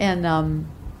 Mm-hmm. And,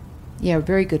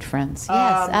 very good friends.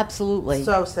 Yes, absolutely.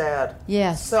 So sad.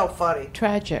 Yes. So funny.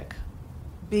 Tragic.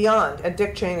 Beyond. And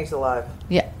Dick Cheney's alive.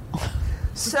 Yeah.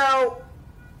 So...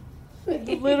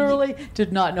 Literally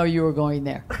did not know you were going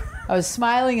there. I was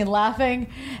smiling and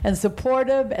laughing and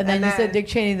supportive, and then you said Dick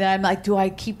Cheney. Then I'm like, do I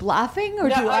keep laughing or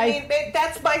do I? I mean,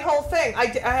 that's my whole thing.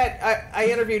 I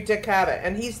interviewed Dick Cavett,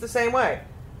 and he's the same way.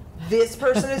 This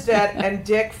person is dead, and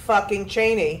Dick fucking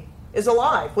Cheney is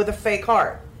alive with a fake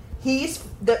heart. He's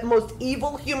the most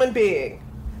evil human being.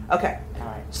 Okay, all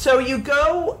right. So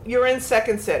you're in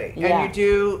Second City, and you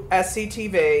do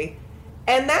SCTV,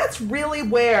 and that's really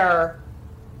where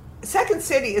Second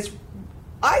City is.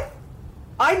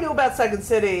 I knew about Second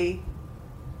City.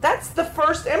 That's the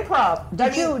first improv.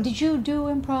 Did you do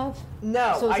improv?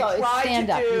 No, so I tried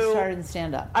stand-up. to do. You started in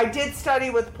stand-up. I did study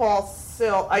with Paul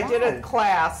Sills. I did a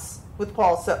class with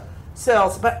Paul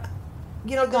Sills, but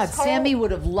you know, this Sammy would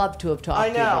have loved to have talked to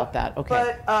you about that.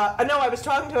 Okay, but no, I was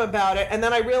talking to him about it, and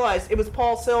then I realized it was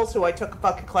Paul Sills who I took a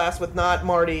fucking class with, not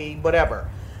Marty, whatever.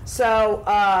 So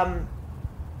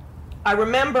I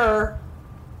remember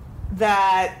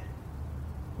that.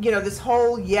 You know, this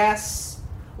whole I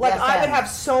would have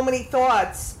so many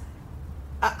thoughts.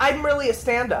 I'm really a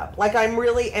stand-up. Like, I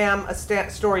really am a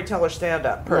storyteller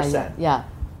stand-up person. Yeah.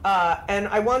 And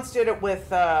I once did it with,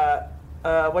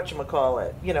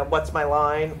 whatchamacallit, you know, What's My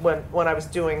Line? When I was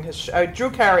doing his show.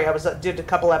 Drew Carey, did a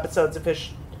couple episodes of his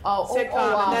sitcom.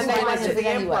 Wow. And then they went to the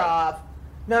improv.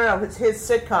 No, it's his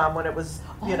sitcom when it was,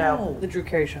 you know. The Drew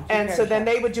Carey show. And so then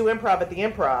they would do improv at the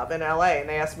Improv in L.A., and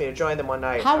they asked me to join them one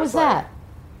night. How was that?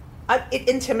 It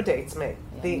intimidates me,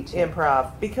 the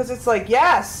improv, because it's like,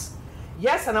 yes,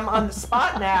 and I'm on the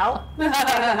spot now, and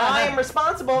I am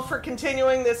responsible for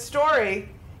continuing this story,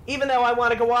 even though I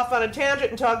want to go off on a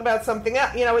tangent and talk about something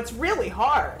else. You know, it's really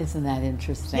hard. Isn't that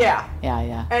interesting? Yeah.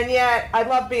 Yeah. And yet, I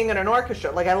love being in an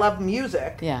orchestra. Like, I love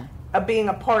music. Yeah. Being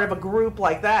a part of a group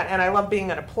like that, and I love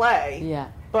being in a play. Yeah.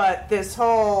 But this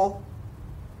whole...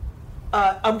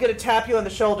 I'm going to tap you on the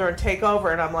shoulder and take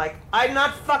over. And I'm like, I'm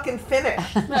not fucking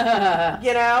finished.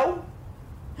 You know?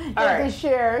 All right.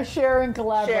 Share and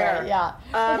collaborate. Share. Yeah.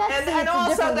 And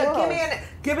also,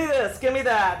 give me this, give me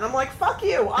that. And I'm like, fuck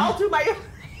you. I'll do my...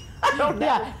 I don't know.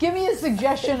 Yeah, give me a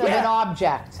suggestion of an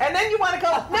object. And then you want to go,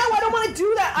 no, I don't want to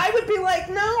do that. I would be like,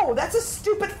 no, that's a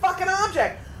stupid fucking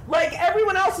object. Like,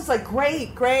 everyone else is like,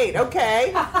 great,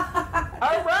 okay.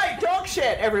 All right, dog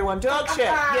shit, everyone, dog shit,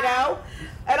 you know?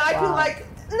 And I'd be like,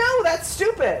 no, that's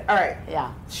stupid. All right.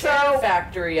 Yeah. Chair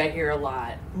Factory, I hear a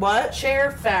lot. What?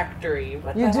 Chair Factory.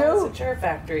 What You the hell do? is a Chair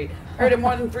Factory? Heard it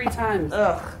more than 3 times.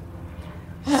 Ugh.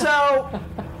 So,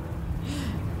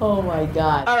 Oh my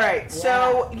God. all right,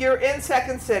 so you're in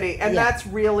Second City, and Yeah. that's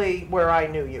really where I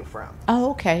knew you from.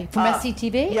 Oh, okay. From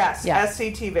SCTV? Yes, Yeah.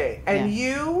 SCTV. And Yeah.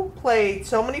 you played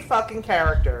so many fucking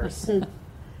characters.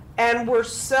 And were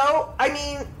so, I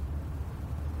mean,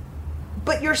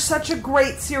 but you're such a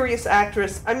great serious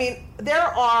actress. I mean,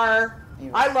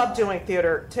 I love doing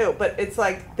theater too, but it's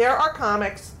like there are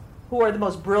comics who are the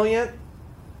most brilliant,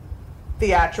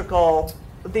 theatrical,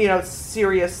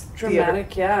 serious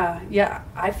Dramatic, theater. yeah,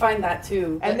 I find that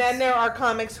too. And then there are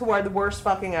comics who are the worst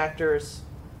fucking actors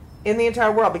in the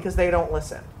entire world because they don't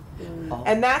listen. Oh.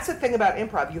 And that's the thing about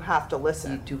improv, you have to You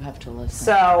listen. do have to listen.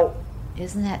 So,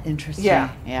 Isn't that interesting? Yeah.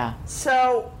 Yeah.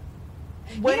 so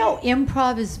when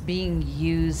Improv is being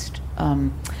used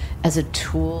as a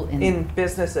tool in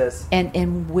businesses.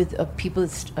 and with people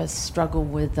that struggle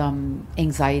with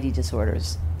anxiety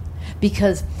disorders,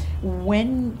 because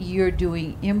when you're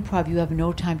doing improv, you have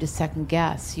no time to second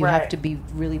guess. You have Right. to be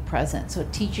really present. So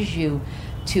it teaches you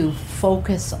to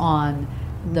focus on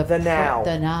the now.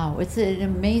 The now. It's an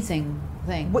amazing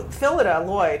thing. With Phillida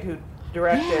Lloyd, who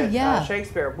directed Yeah.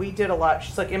 Shakespeare, we did a lot.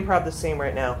 She's like, improv the scene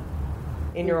right now,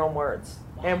 in your own words.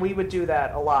 And we would do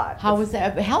that a lot. How was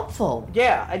that helpful?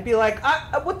 Yeah, I'd be like,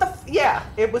 what the? Yeah,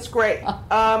 it was great.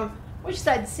 Wish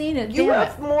I'd seen it. You damn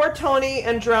have more Tony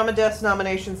and Drama Desk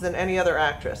nominations than any other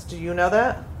actress. Do you know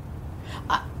that?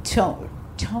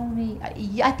 Tony,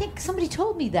 I think somebody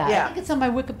told me that. Yeah. I think it's on my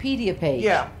Wikipedia page.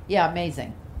 Yeah. Yeah,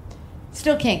 amazing.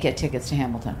 Still can't get tickets to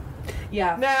Hamilton.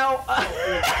 Yeah. Now,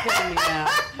 You're kidding me now.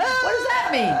 What does that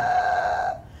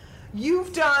mean?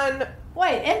 you've done.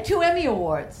 Wait, and 2 Emmy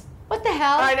Awards. What the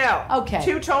hell? I know. Okay.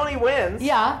 2 Tony wins.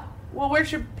 Yeah. Well,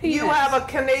 where's your penis? You have a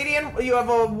Canadian. You have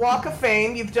a Walk of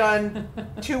Fame. You've done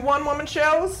 2 one-woman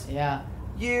shows. Yeah.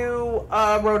 You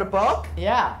wrote a book.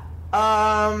 Yeah.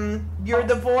 You're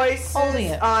the voice Holding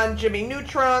it. on Jimmy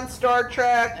Neutron, Star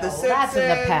Trek, The Oh, Simpsons. that's in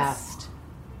the past.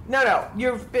 No.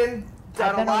 You've done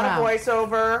I've been a lot around. of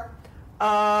voiceover.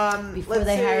 Before Let's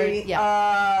they see, hired-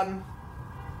 yeah.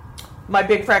 My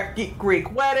Big Fat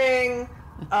Greek Wedding,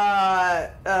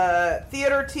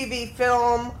 theater, TV,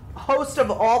 film, host of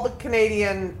all the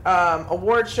Canadian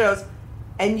award shows,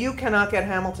 and you cannot get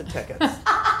Hamilton tickets.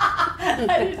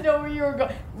 I didn't know where you were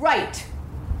going. Right.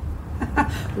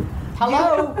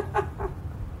 Hello.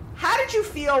 How did you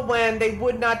feel when they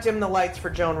would not dim the lights for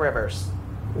Joan Rivers?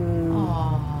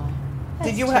 Oh, that's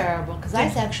Did you ha- terrible. Because I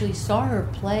actually saw her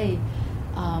play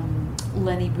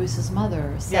Lenny Bruce's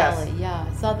mother, Sally. Yeah,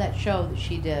 I saw that show that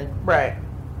she did. Right.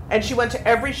 And she went to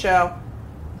every show.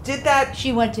 Did that...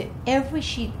 She went to every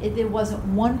there wasn't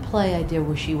one play I did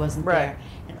where she wasn't Right. there,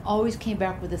 and always came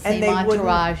back with the same and they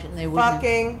entourage, wouldn't and they wouldn't.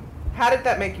 fucking... How did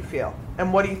that make you feel?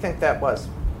 And what do you think that was?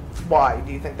 Why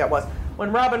do you think that was?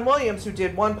 When Robin Williams, who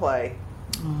did one play...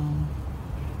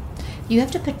 You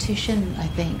have to petition, I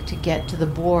think, to get to the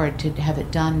board to have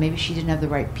it done. Maybe she didn't have the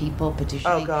right people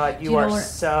petitioning. Oh, God, Do you know are what-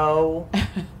 so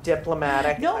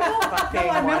diplomatic. No, I fucking I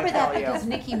wanna remember that tell you. because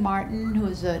Nikki Martin, who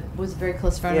was a very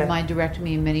close friend Yeah. of mine, directed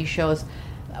me in many shows.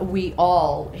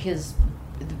 All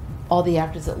the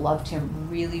actors that loved him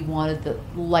really wanted the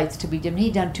lights to be dim.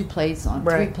 He'd done 3 plays on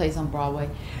Broadway,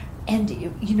 and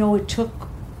it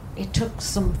took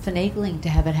some finagling to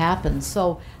have it happen.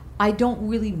 So I don't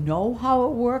really know how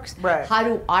it works. Right. How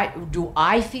do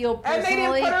I feel personally? And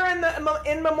they didn't put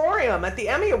her in memoriam at the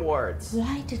Emmy Awards.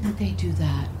 Why didn't they do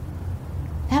that?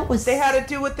 That was... They had to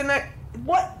do with the next...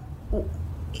 What?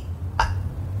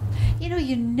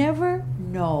 You never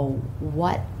know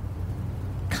what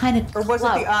kind of Or was it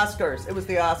clout- the Oscars? It was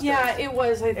the Oscars. Yeah, it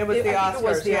was. It was the I think it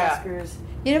was Oscars, the yeah. Oscars.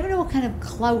 You never know what kind of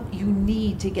clout you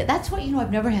need to get. That's why,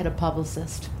 I've never had a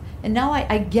publicist. And now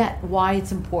I get why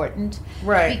it's important.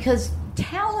 Right. Because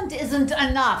talent isn't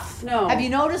enough. No. Have you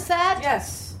noticed that?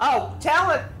 Yes. Oh,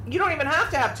 talent. You don't even have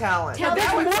to have talent. Talent.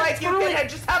 Now There's it's more like you talent. can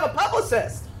just have a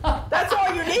publicist. That's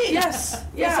all you need. Yes. It's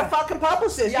Yeah. a fucking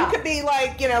publicist. Yeah. You could be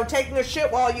like, taking a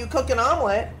shit while you cook an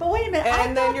omelet. But wait a minute. And I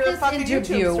then thought you're a this fucking YouTube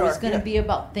interview was star. going to Yeah. be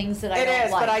about things that I It don't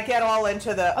is, like. but I get all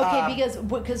into the... Okay,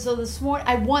 because so this morning,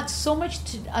 I want so much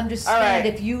to understand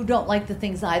right. if you don't like the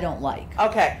things I don't like.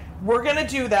 Okay, we're gonna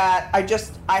do that.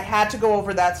 I had to go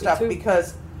over that stuff too.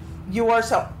 because you are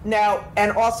so... Now,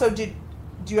 and also, do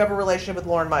you have a relationship with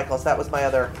Lorne Michaels? That was my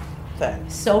other...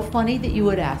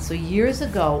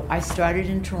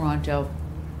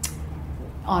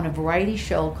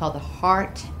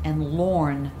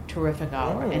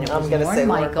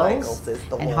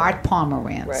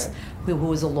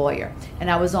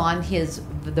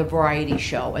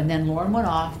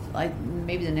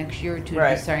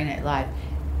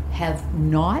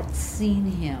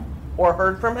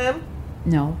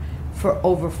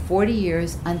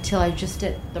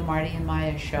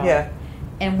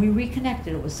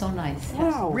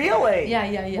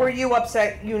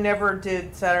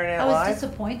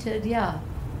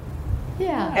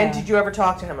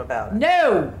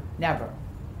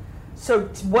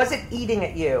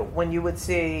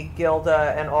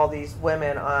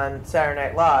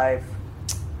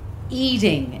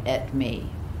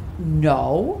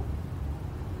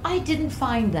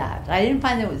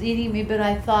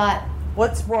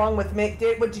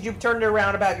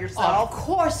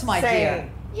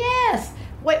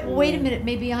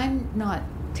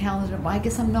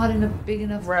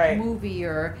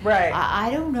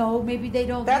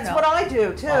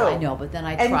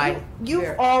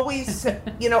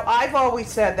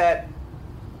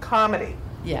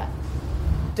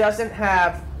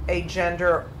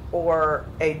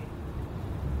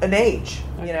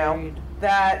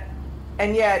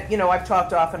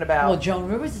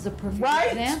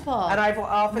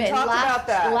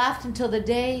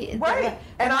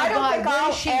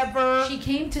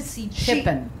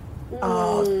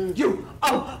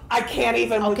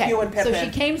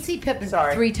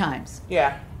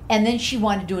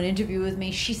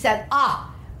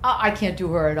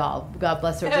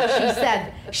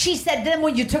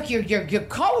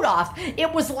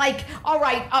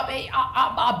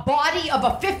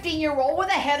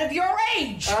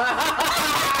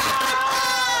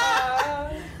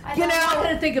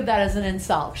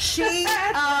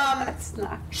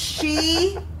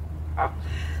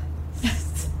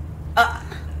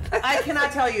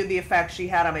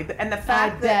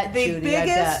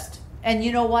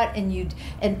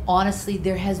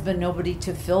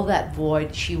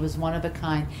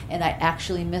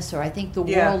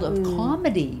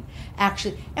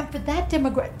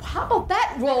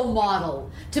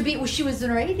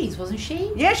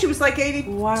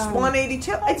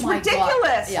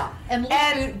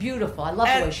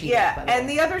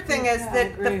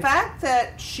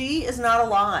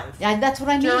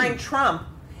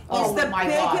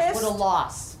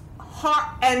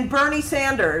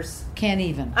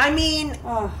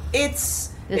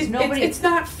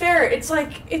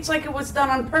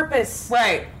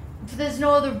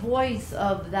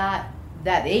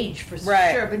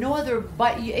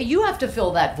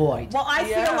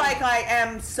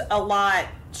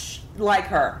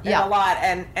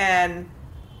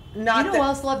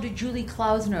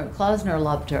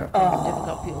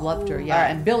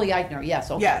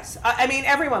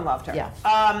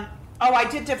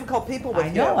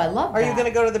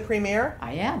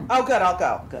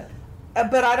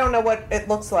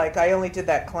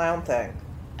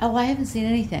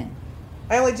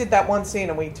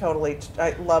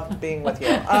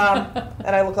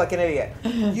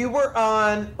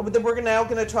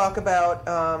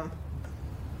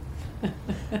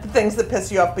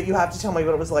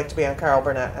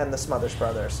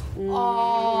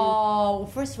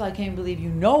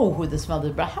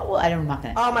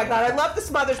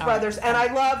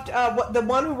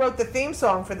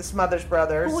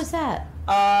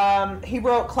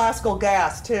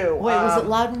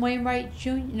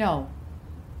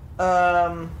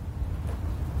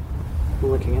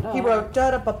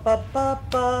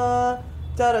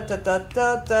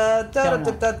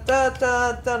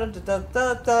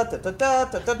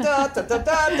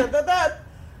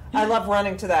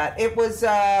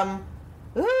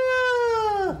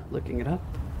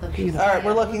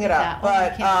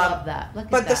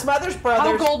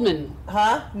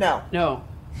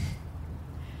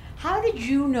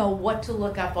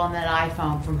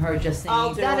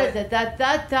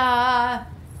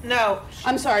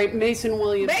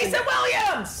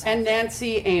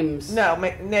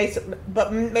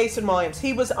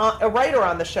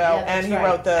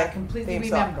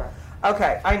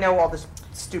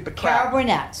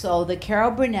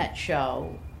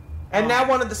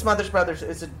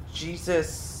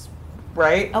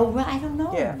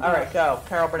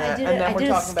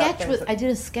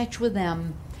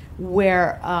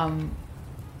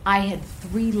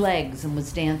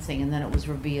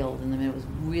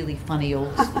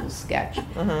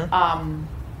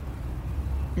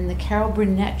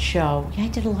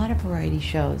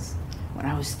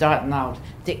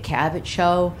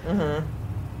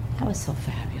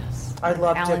 I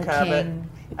love Alan Dick Cavett. King.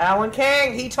 Alan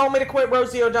King. He told me to quit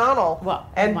Rosie O'Donnell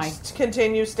and my-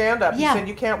 continue stand-up. Yeah. He said,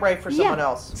 you can't write for someone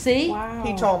else. See? Wow.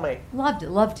 He told me.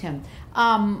 Loved him.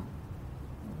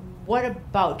 What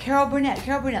about Carol Burnett?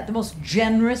 Carol Burnett, the most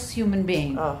generous human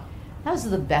being. Oh. Those are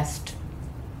the best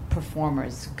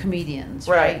performers, comedians,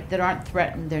 Right. right? That aren't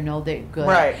threatened. They know they're good,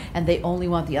 Right. And they only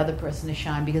want the other person to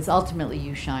shine because ultimately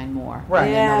you shine more Right.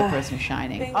 when the other Yeah. person is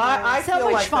shining. Bingo. I So feel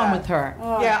much like fun that. with her.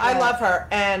 Oh, Yeah, I God. love her.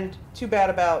 And too bad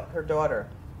about her daughter.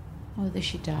 Oh, that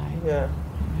she died. Yeah.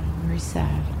 Very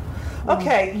sad.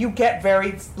 Okay, you get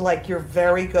very, like, you're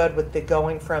very good with the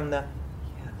going from the,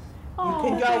 you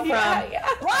can go from,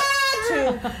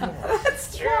 to,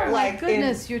 That's true. Oh my like,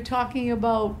 goodness, you're talking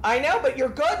about. I know, but you're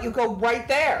good. You go right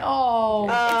there. Oh,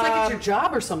 It's like it's your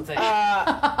job or something.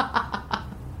 I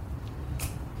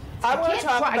want to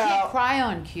talk I can't about, cry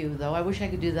on cue though. I wish I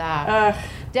could do that.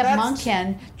 Deb that's- Monk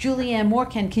can. Julianne Moore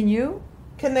can you?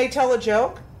 can they tell a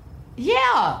joke?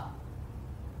 Yeah,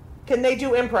 Can they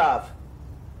do improv?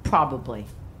 probably.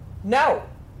 No.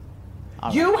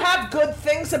 All You have good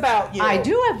things about you. I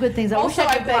do have good things. I Also,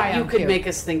 wish I I could cry bet you on could cue. make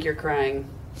us think you're crying.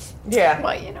 Yeah.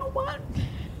 Well, you know what?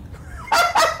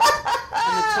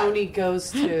 And the Tony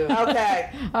goes to. Okay.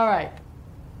 All right.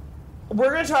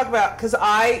 We're going to talk about, because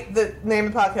the name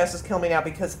of the podcast is Kill Me Now,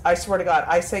 because I swear to God,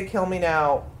 I say Kill Me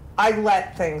Now, I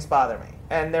let things bother me.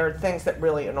 And there are things that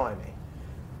really annoy me.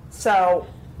 So,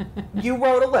 you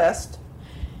wrote a list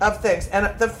of things.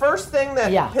 And the first thing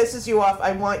that Yeah. pisses you off,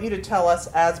 I want you to tell us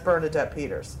as Bernadette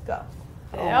Peters. Go.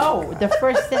 Oh, the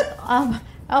first thing.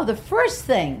 The first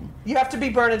thing. You have to be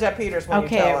Bernadette Peters when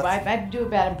Okay, you tell us. I do a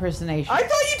bad impersonation. I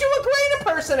thought you do a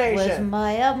great Where's impersonation.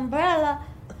 my umbrella?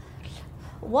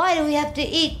 Why do we have to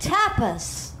eat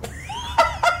tapas?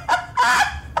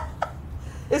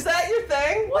 Is that your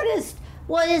thing?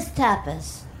 What is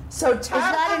tapas? So There's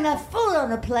not enough food on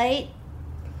the plate,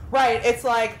 Right, it's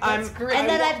like That's great. and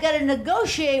then I've got to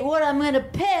negotiate what I'm going to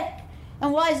pick.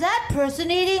 And why is that person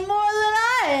eating more than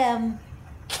I am?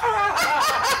 so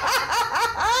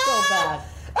bad.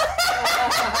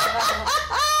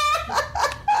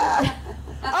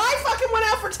 I fucking went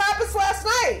out for tapas last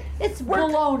night. It's We're-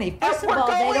 baloney. First of we're all,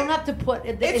 they going- don't have to put.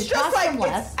 It It's just costs like them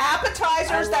less. it's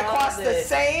appetizers I that love cost the it.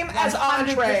 same as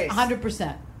entrees.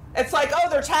 100%. It's like, oh,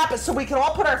 they're tapas, so we can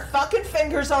all put our fucking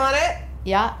fingers on it,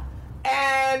 Yeah.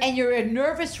 and And you're a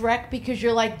nervous wreck because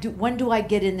you're like, when do I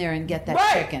get in there and get that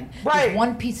Right, chicken? right. There's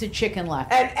one piece of chicken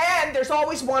left. and there's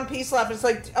always one piece left. It's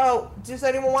like, oh, does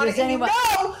anyone want Does it? And anyone-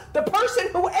 you know, the person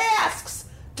who asks,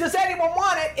 does anyone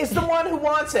want it, is the one who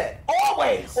wants it.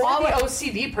 Always. Or the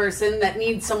OCD person that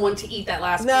needs someone to eat that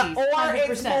last No, piece. or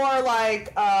it's 100%. more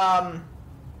like,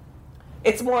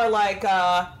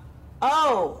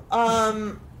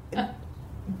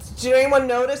 did anyone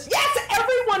notice? Yes,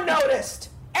 everyone noticed.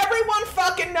 Everyone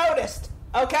fucking noticed.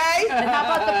 Okay? And how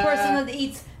about the person that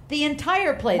eats the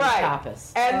entire plate Right. of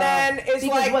tapas? And then it's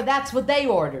Because like that's what they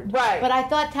ordered. Right. But I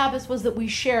thought tapas was that we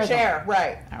share them. share,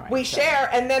 right? All right, We so- share,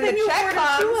 and then Then the you check order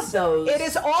two comes. of those. It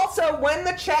is also when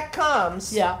the check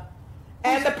comes. Yeah.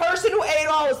 And the person who ate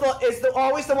all is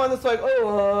always the one that's like,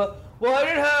 well,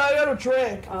 I got a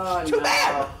drink. Oh, Too no.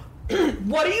 bad.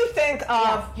 What do you think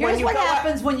of when Here's you what go out-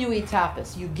 happens when you eat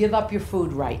tapas. You give up your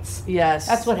food rights. Yes.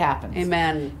 That's what happens.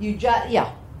 Amen. You just you know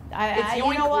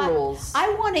yoink what? rules.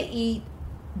 I want to eat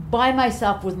by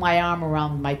myself with my arm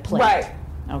around my plate. Right.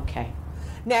 Okay.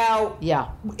 Now, Yeah.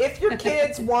 if your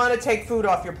kids want to take food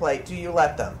off your plate, do you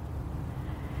let them?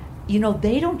 You know,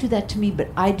 they don't do that to me, but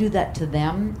I do that to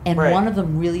them, and Right. one of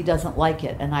them really doesn't like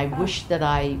it, and I wish that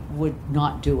I would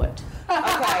not do it.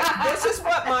 Okay, this is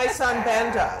what my son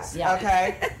Ben does. Yeah.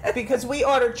 Okay, because we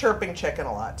order chirping chicken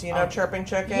a lot. Do you know chirping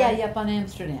chicken? Yeah, yep, on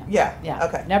Amsterdam. Yeah, Yeah.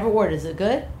 okay. Never ordered. Is it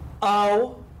good?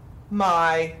 Oh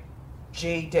my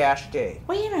G-D.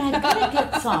 Wait a minute, I've got to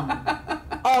get some.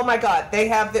 Oh my God, they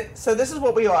have the. So this is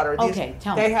what we order. Okay,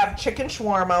 tell me. They have chicken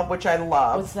shawarma, which I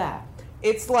love. What's that?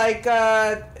 It's like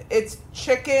it's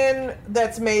chicken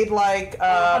that's made like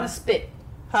on a spit.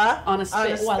 huh? on a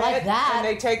spit. Oh, I like that. And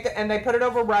they take and they put it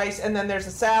over rice, and then there's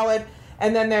a salad,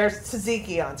 and then there's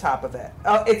tzatziki on top of it.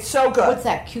 Oh, it's so good. What's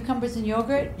that? Cucumbers and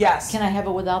yogurt? Yes. Can I have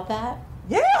it without that?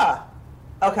 Yeah.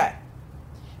 Okay.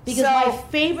 Because So- my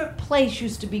favorite place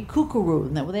used to be Kookaroo,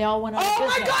 and they all went out of Oh my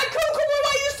business. God, Kookaroo!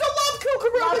 I used to love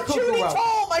Kookaroo Love with Judy Kookaroo.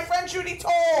 Toll, my friend Judy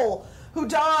Toll, who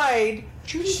died.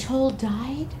 Judy Toll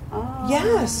died? Oh.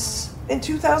 Yes, in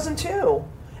 2002,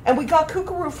 and we got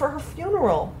Kookaroo for her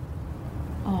funeral.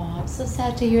 Oh, I'm so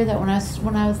sad to hear that.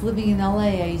 When I was living in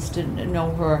LA, I used to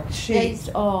know her. She- I used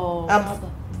to- oh, I'm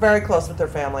God. very close with her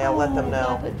family. I'll let them Oh,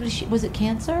 know. God, but was it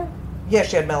cancer? Yeah,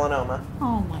 she had melanoma.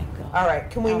 Oh my God. All right,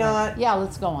 can we not? Yeah,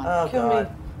 let's go on. Oh,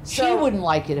 God. She wouldn't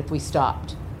like it if we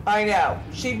stopped. I know.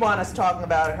 She'd want us talking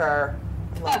about her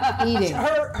Eating.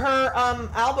 Her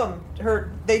album.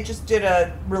 They just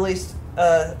released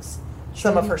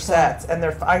some of her sets, and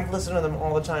I listen to them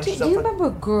all the time. Do you remember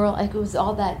a girl? Like, it was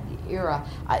all that era.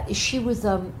 She was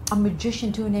a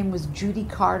magician too. Her name was Judy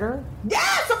Carter.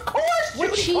 Yes, of course.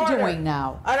 What's she doing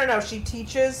now? I don't know. She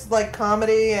teaches like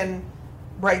comedy and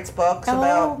writes books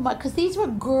about. Because these were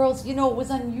girls. You know, it was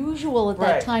unusual at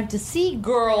that time to see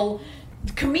girl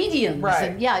comedians.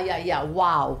 Right. And yeah.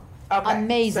 Wow. Okay.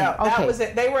 Amazing. So that was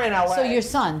it. They were in LA. So your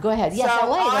son, go ahead. Yes, so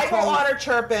LA. I go order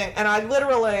Chirping, and I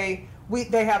literally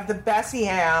they have the best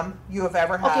yam you have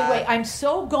ever had. Okay, wait. I'm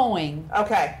so going.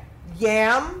 Okay,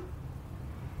 yam.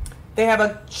 They have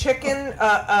a chicken,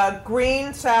 a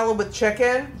green salad with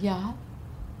chicken. Yeah.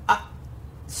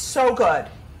 So good.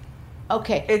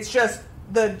 Okay. It's just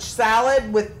the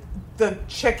salad with the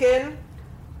chicken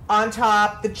on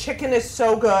top. The chicken is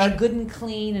so good. And good and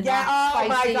clean and not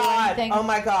spicy or anything. Oh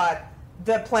my God.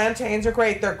 The plantains are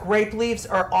great. Their grape leaves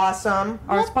are awesome.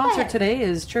 Our sponsor today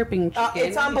is Chirping Chicken.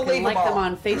 It's unbelievable. You can like them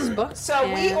on Facebook.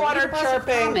 So we order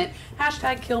Chirping.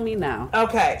 #KillMeNow.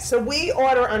 Okay, so we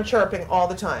order on Chirping all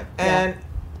the time, and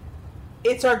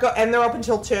it's and they're open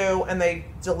till 2, and they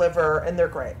deliver, and they're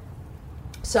great.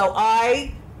 So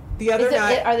the other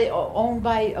night, are they owned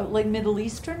by like Middle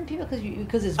Eastern people?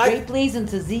 Because it's grape leaves and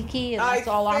tzatziki, and that's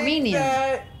all Armenian.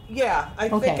 I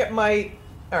think it might.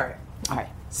 All right.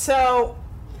 So,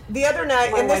 the other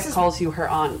night, my wife calls you her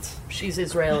aunt. She's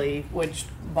Israeli,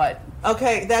 but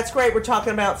okay, that's great. We're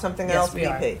talking about something else,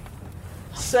 VP.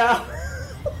 So,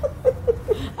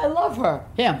 I love her.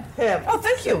 Him. Oh,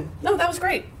 thank you. No, that was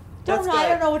great. I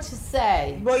don't know what to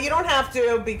say. Well, you don't have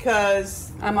to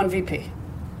because I'm on VP.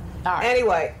 All right.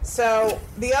 Anyway, so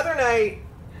the other night,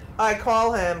 I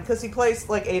call him because he plays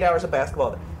like 8 hours of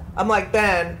basketball. I'm like,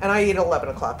 Ben, and I eat at 11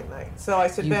 o'clock at night. So I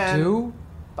said, Ben. You do?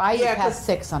 I eat past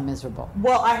 6, I'm miserable.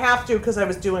 Well, I have to because I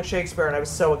was doing Shakespeare and I was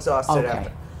so exhausted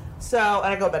after. So, and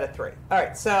I go to bed at 3. All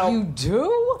right, so. You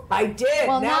do? I did.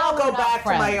 Well, now I'll go back to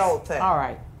my old thing. All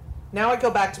right. Now I go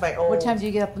back to my old. What time do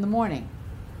you get up in the morning?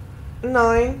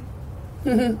 9.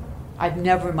 I've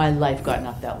never in my life gotten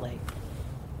up that late.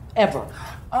 Ever.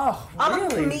 Oh, I'm a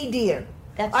comedian.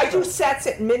 I do sets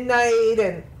at midnight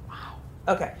and. Wow.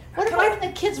 Okay. What about when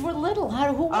the kids were little?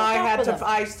 Who woke up with them?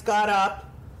 I got up.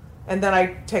 And then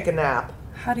I take a nap.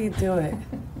 How do you do it?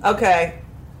 Okay.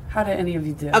 How do any of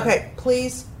you do it? Okay,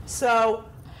 please. So,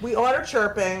 we order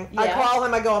Chirping. Yeah. I call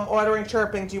him. I go, I'm ordering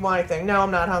Chirping. Do you want anything? No, I'm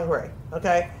not hungry.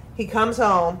 Okay? He comes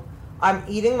home. I'm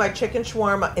eating my chicken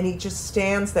shawarma, and he just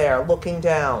stands there looking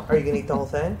down. Are you going to eat the whole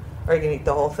thing? Are you going to eat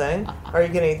the whole thing? Are you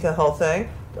going to eat the whole thing?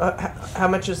 How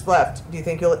much is left? Do you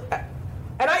think you'll...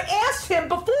 And I asked him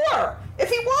before if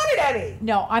he wanted any.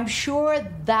 No, I'm sure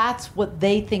that's what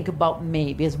they think about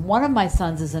me, because one of my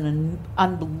sons is an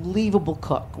unbelievable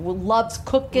cook. Loves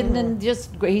cooking and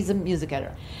he's a music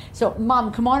editor. So,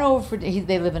 Mom, come on over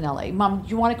they live in LA. Mom, do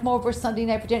you want to come over Sunday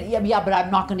night for dinner? Yeah, but I'm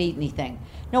not going to eat anything.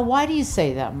 No, why do you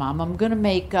say that, Mom? I'm going to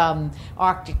make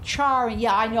Arctic char. And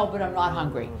yeah, I know, but I'm not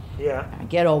hungry. Yeah. I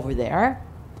get over there.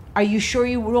 Are you sure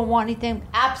you don't want anything?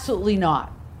 Absolutely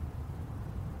not.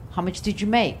 How much did you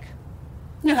make?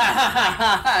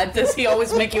 Does he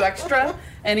always make you extra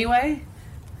anyway?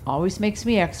 Always makes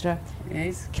me extra.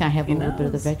 Yes, can I have a little bit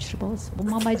of the vegetables? Well,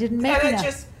 Mom, I didn't make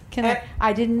enough.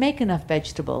 I didn't make enough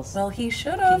vegetables. Well, he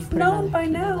should have known by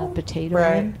now. Potato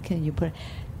in? Can you put it?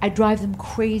 I drive them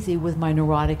crazy with my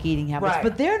neurotic eating habits,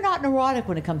 but they're not neurotic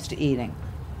when it comes to eating.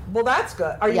 Well, that's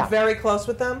good. Are you very close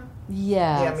with them?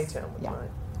 Yes. Yeah, me too.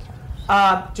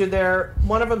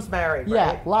 One of them's married,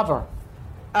 right? Yeah, love her.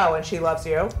 Oh, and she loves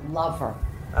you? Love her.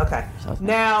 Okay.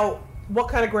 Now, what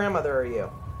kind of grandmother are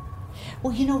you?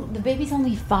 Well, the baby's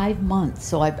only 5 months,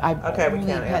 so we can't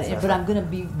answer but I'm going to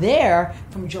be there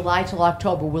from July till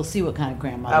October. We'll see what kind of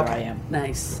grandmother I am.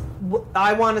 Nice.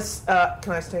 I want to.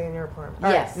 Can I stay in your apartment?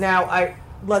 All yes. Right, now,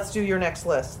 let's do your next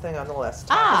thing on the list.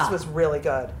 This was really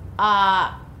good.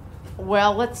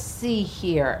 Well, let's see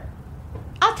here.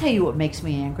 I'll tell you what makes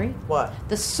me angry. What?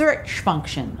 The search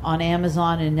function on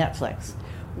Amazon and Netflix.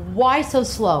 Why so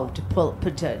slow to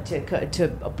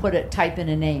type in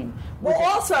a name? Well,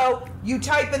 also, you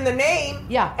type in the name,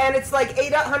 and it's like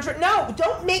 800. No,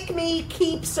 don't make me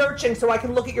keep searching so I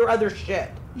can look at your other shit.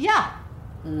 Yeah.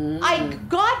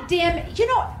 Goddamn,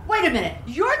 wait a minute.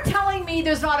 You're telling me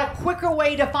there's not a quicker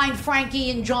way to find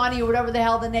Frankie and Johnny or whatever the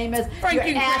hell the name is?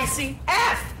 Frankie and Gracie.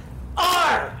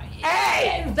 F-R-A.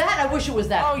 That, I wish it was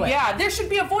that quick. Oh, yeah. There should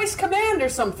be a voice command or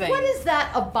something. What is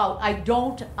that about? I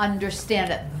don't understand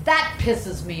it. That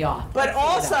pisses me off. But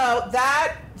also,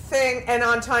 that thing, and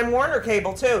on Time Warner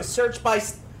Cable too. Search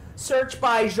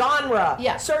by genre.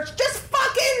 Yeah. Search just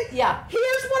fucking. Yeah.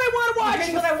 Here's what I want to watch. Here's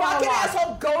You what I wanna fucking watch.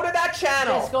 asshole. Go to that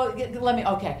channel. Just go. Let me.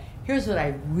 Okay. Here's what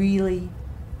I really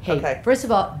hate. Okay. First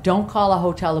of all, don't call a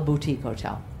hotel a boutique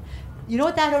hotel. You know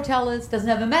what that hotel is? Doesn't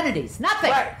have amenities.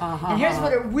 Nothing. Right. And here's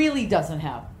what it really doesn't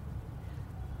have.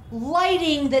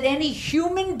 Lighting that any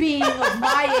human being of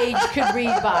my age could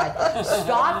read by.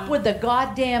 Stop with the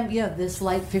goddamn, this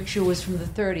light fixture was from the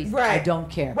 30s. Right. I don't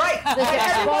care. Right. This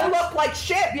Everyone exposed- look like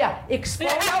shit. Yeah,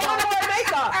 exposed. I want to wear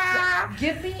makeup.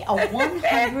 Give me a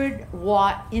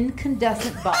 100-watt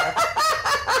incandescent bulb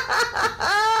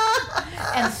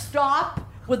and stop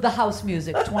with the house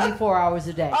music 24 hours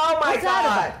a day. Oh my What's that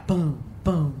God. about? Boom,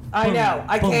 boom. I boom, know.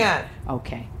 I boom. can't.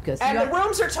 Okay, because And the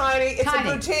rooms are tiny. It's Tiny.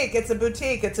 a boutique. It's a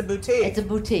boutique. It's a boutique. it's a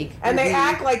boutique. And they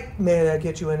act like, may I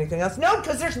get you anything else? No,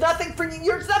 because there's nothing for you.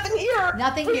 There's nothing here.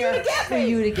 Nothing for here you to get for me.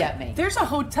 you to get me. There's a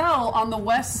hotel on the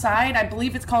west side. I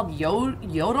believe it's called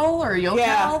Yodel or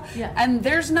Yotel. Yeah. And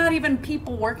there's not even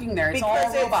people working there. It's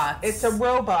Because all robots. it's a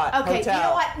robot Okay, hotel. you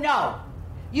know what? No.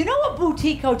 You know what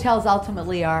boutique hotels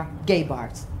ultimately are? Gay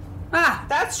bars.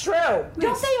 That's true.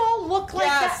 Don't they all look like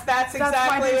Yes, that? that's That's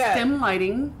exactly why there's it. dim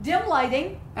lighting Dim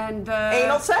lighting. and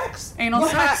Anal sex. Anal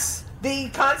Yeah. sex. The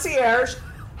concierge.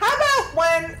 How about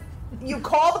when you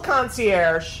call the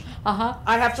concierge? Uh-huh.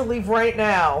 I have to leave right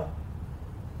now.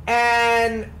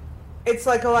 And it's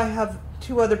like, oh, I have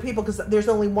 2 other people because there's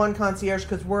only one concierge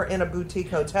because we're in a boutique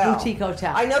hotel. Boutique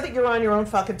hotel. I know that you're on your own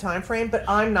fucking time frame, but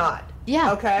I'm not.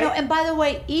 Yeah. Okay. No, and by the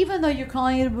way, even though you're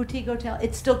calling it a boutique hotel,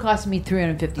 it still costs me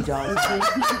 $350.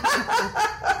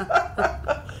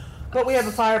 But we have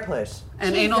a fireplace.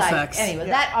 and Jeez, anal sex. Anyway,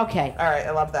 Yeah. okay. All right, I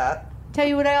love that. Tell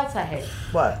you what else I hate.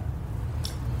 What?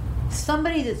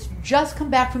 Somebody that's just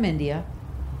come back from India.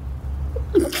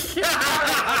 Can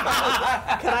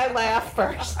I laugh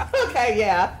first? Okay,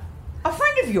 yeah. A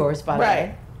friend of yours, by the Right.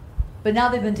 way. But now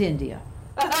they've been to India.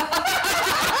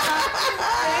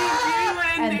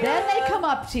 And then they come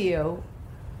up to you,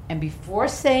 and before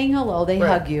saying hello, they Right.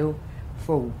 hug you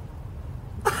for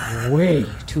way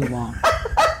too long.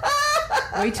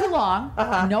 Way too long.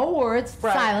 No words.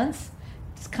 Right. Silence.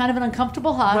 It's kind of an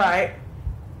uncomfortable hug. Right,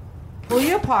 Pull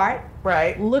you apart.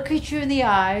 right. Look at you in the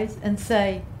eyes and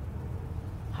say,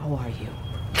 "How are you?"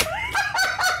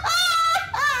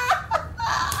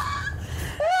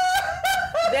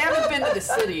 They haven't been to the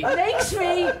city. Makes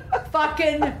me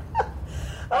fucking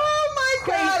Oh my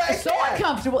God! I crazy. So can't.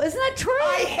 uncomfortable. Isn't that true?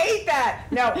 I hate that.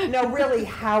 No, really.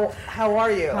 How are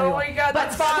you? Oh my God, But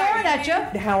that's fine. staring at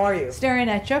you. How are you? Staring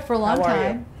at you for a long How are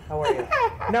time. you? How are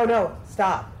you? No,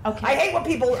 stop. Okay. I hate when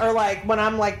people are like, when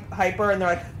I'm like hyper and they're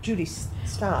like, Judy,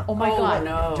 stop. Oh my Oh, God.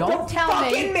 no. Don't tell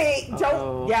fucking me. me. Don't.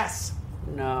 Oh. Yes.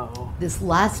 No. This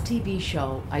last TV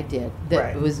show I did that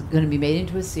Right. was going to be made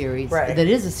into a series. Right. That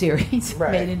is a series.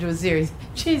 Right. Made into a series.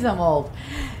 Jeez, I'm old.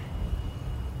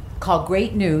 Called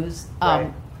Great News.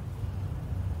 Right.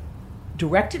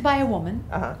 Directed by a woman.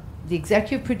 Uh-huh. The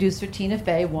executive producer, Tina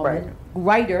Fey, woman.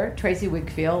 Writer, Tracy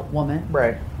Wigfield, woman.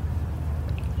 Right.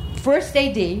 First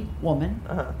AD, woman.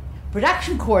 Uh-huh.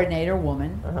 Production coordinator,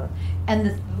 woman. Uh-huh. And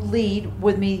the lead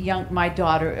with me, my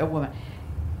daughter, a woman.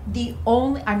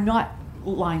 I'm not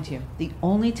lying to you, the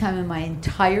only time in my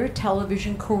entire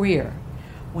television career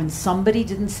when somebody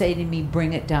didn't say to me,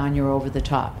 "Bring it down, you're over the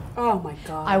top." Oh my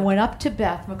God. I went up to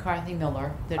Beth McCarthy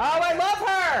Miller, Oh, I love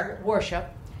her. worship,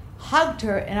 hugged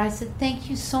her, and I said, "Thank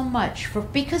you so much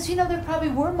because there probably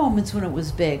were moments when it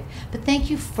was big, but thank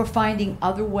you for finding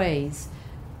other ways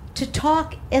to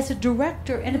talk as a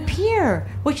director and a peer,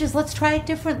 which is let's try it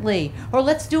differently or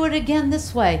let's do it again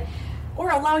this way."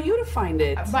 Or allow you to find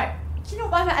it. Right.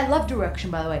 I love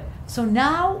direction, by the way. So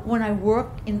now when I work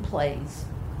in plays,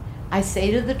 I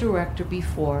say to the director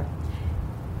before,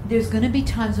 there's going to be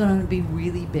times when I'm going to be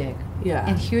really big. Yeah.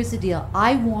 And here's the deal.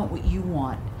 I want what you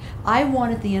want. I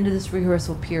want at the end of this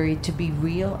rehearsal period to be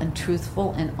real and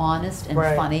truthful and honest and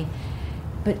Right. funny.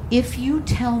 But if you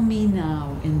tell me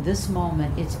now in this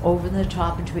moment it's over the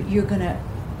top into it, you're gonna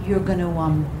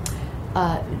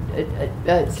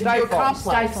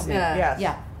stifle me. Yeah. Yes.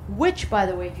 Yeah. Which, by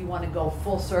the way, if you want to go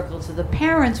full circle to the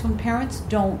parents, when parents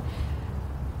don't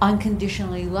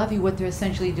unconditionally love you, what they're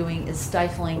essentially doing is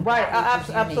stifling. Right, that which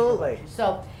is unique. absolutely.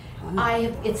 So,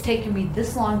 it's taken me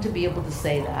this long to be able to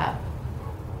say that,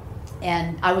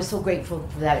 and I was so grateful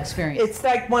for that experience. It's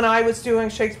like when I was doing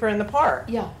Shakespeare in the Park.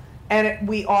 Yeah. And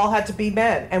we all had to be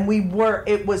men. And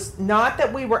it was not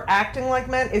that we were acting like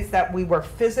men, it's that we were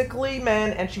physically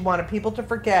men, and she wanted people to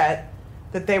forget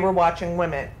that they were watching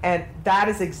women. And that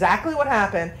is exactly what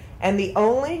happened. And the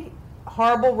only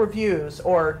horrible reviews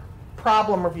or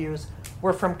problem reviews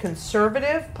were from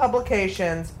conservative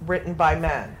publications written by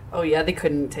men. Oh yeah, they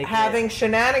couldn't take having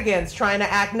shenanigans, trying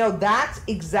to act. No, that's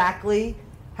exactly.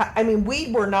 I mean,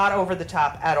 we were not over the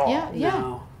top at all. Yeah.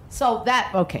 No. So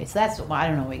that's well, I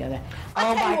don't know. We got that.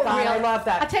 Oh my God, I love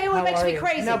that. I'll tell you what makes me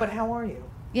crazy. No, but how are you?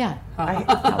 Yeah. How are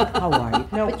you?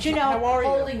 No, but you know, how are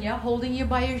holding you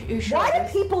by your shoulders. Why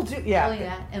do people do? Yeah. Holding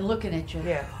that and looking at you.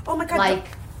 Yeah. Oh my God. Like,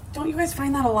 don't you guys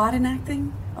find that a lot in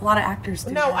acting? A lot of actors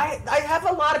do No, that. I have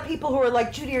a lot of people who are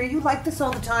like, Judy, are you like this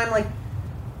all the time? Like,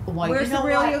 well, where's you know the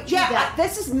real what? you? Yeah,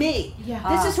 this is me. Yeah.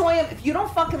 This is who I am. If you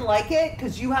don't fucking like it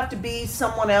because you have to be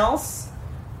someone else,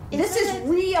 this is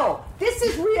real. This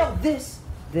is real. This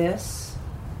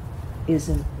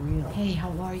isn't real. Hey, how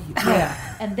are you?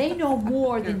 Yeah. And they know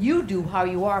more than you do how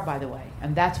you are, by the way.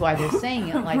 And that's why they're saying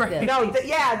it like this. No,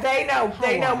 they know.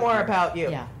 They know are more you? about you.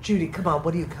 Yeah. Judy, come on.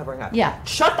 What are you covering up? Yeah.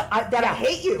 Shut the. I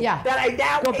hate you. Yeah. That I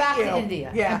now Go hate back you. to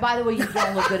India. Yeah. And by the way, you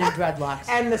don't look good in dreadlocks.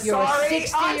 And You're a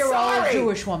 60-year-old sorry.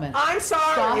 Jewish woman. I'm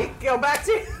sorry. Stop. Go back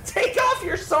to take off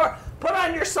your sorry. Put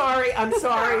on your sorry. I'm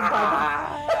sorry.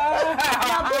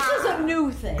 Now, this is a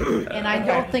new thing, and I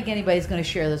don't think anybody's going to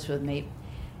share this with me.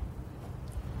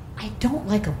 I don't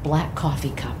like a black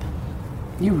coffee cup.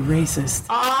 You racist.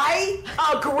 I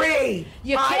agree.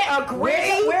 You I can't- agree.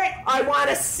 I want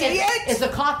to see it. Is the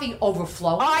coffee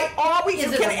overflowing? I always, Is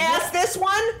you it can a- ask this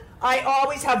one. I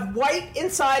always have white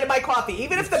inside of my coffee,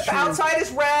 even if the outside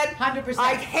is red. 100%.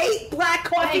 I hate black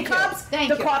coffee Thank you. cups. Thank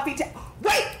the you. coffee.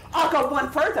 Wait, I'll go one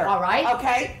further. All right.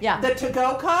 Okay. Yeah. The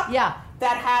to-go cup. Yeah.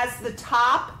 That has the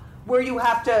top where you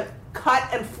have to cut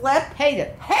and flip. Hate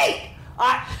it. Hate.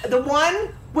 The one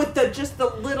with the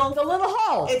little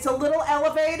hole. It's a little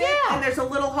elevated, Yeah. and there's a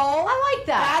little hole. I like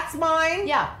that. That's mine.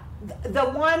 Yeah. The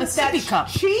one A that's sippy cup.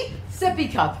 cheap.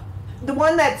 Sippy cup. The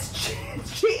one that's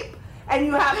cheap, and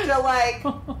you have to like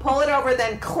pull it over,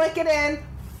 then click it in.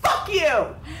 Fuck you.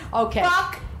 Okay.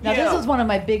 Fuck Now you. this is one of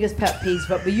my biggest pet peeves,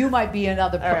 but you might be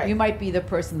another. All right. You might be the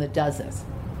person that does this.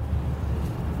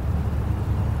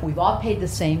 We've all paid the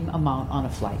same amount on a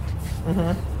flight.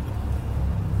 Mm-hmm.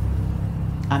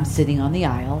 I'm sitting on the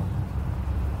aisle,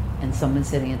 and someone's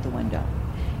sitting at the window.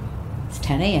 It's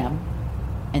 10 a.m.,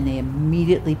 and they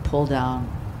immediately pull down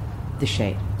the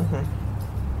shade. Mm-hmm.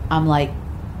 I'm like,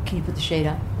 can you put the shade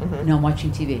up? Mm-hmm. No, I'm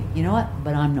watching TV. You know what?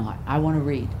 But I'm not. I want to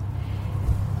read.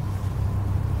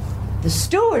 The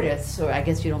stewardess, or I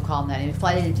guess you don't call them that,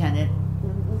 flight attendant,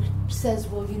 says,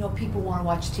 well, you know, people want to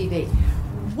watch TV.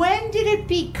 When did it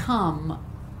become,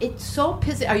 it's so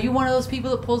pissy. Are you one of those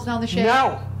people that pulls down the shade?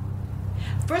 No.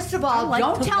 First of all, I like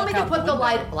don't to tell me look to out put the the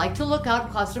light. window. I like to look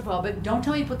out, claustrophobic. Don't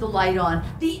tell me to put the light on.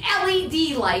 The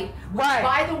LED light, which, Right.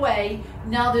 by the way,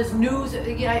 now there's news.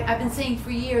 I've been saying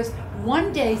for years.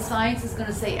 One day, science is going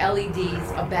to say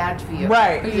LEDs are bad for you.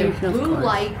 Right. Because they're Of blue course.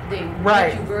 light. They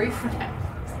Right. make you very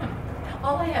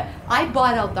I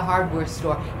bought out the hardware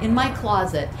store. In my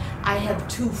closet, I have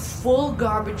 2 full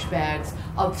garbage bags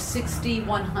of 60,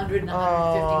 100, and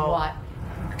 150 watt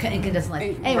incandescent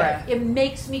lights. Anyway, Right. it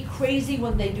makes me crazy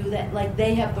when they do that. Like,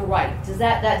 they have the right. Does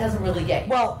that doesn't really get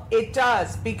you. Well, it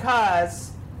does,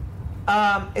 because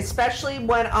especially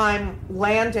when I'm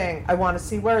landing, I want to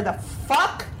see where the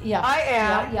fuck Yeah. I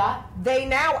am. Yeah. They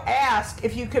now ask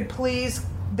if you could please.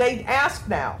 They ask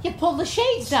now. You pull the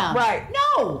shades down. Right.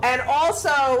 No. And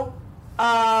also,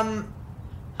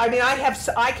 I mean,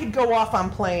 I could go off on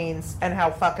planes and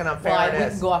how fucking unfair Well, it we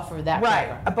is. can go off for that. Right,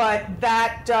 program. but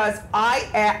that does.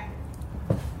 Okay.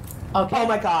 Oh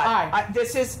my God! All right.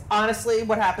 This is honestly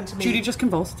what happened to me Judy just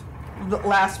convulsed.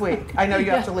 last week. I know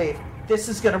you have to leave. This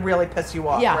is going to really piss you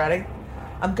off. Yeah. Ready?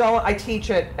 I teach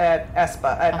at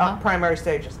ESPA at primary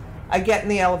stages. I get in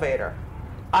the elevator.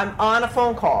 I'm on a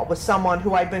phone call with someone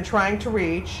who I've been trying to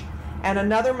reach, and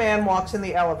another man walks in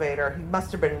the elevator. He must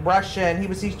have been Russian. He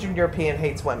was Eastern European,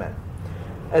 hates women,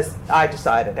 as I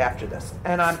decided after this.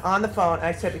 And I'm on the phone. And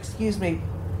I said, "Excuse me,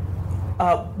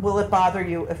 will it bother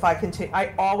you if I continue?"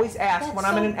 I always ask That's when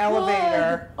I'm in so an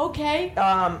elevator. good. Okay.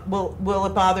 Will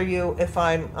it bother you if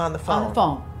I'm on the phone? On the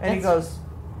phone. And he That's- goes,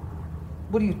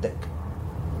 "What do you think?"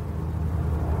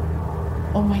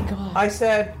 Oh my God. I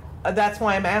said, "That's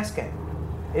why I'm asking.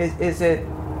 Is it?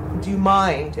 Do you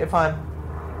mind if I'm?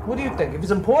 What do you think? If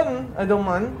it's important, I don't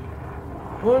mind.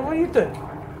 What do you think?"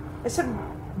 I said,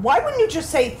 "Why wouldn't you just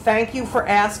say thank you for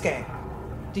asking?"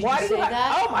 Did Why you do say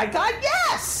that? Oh my God,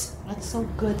 yes. That's so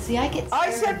good. See, I get. I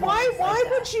scared said, of why moments like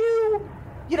that. would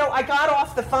you, I got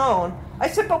off the phone. I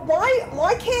said, but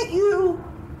why can't you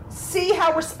see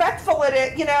how respectful it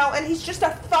is, and he's just a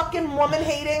fucking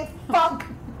woman-hating fuck.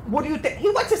 What do you think? He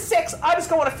went to 6, I was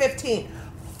going to 15.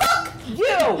 Fuck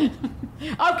you!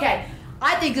 Okay,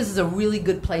 I think this is a really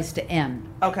good place to end.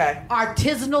 Okay.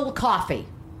 Artisanal coffee.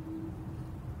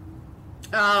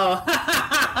 Oh.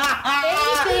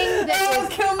 Anything that is...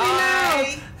 Kill me now.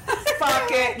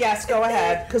 Fuck it. Yes, go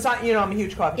ahead. Because I'm a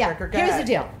huge coffee drinker. Go here's ahead. the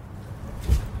deal.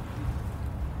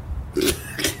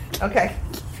 Okay.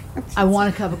 I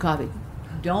want a cup of coffee.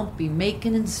 Don't be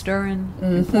making and stirring,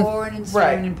 and pouring and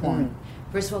stirring and pouring.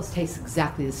 First of all, it tastes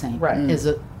exactly the same as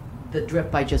the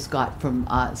drip I just got from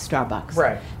Starbucks.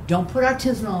 Right. Don't put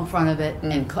artisanal in front of it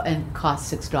and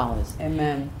cost $6.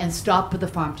 Amen. And stop with the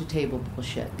farm to table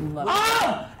bullshit.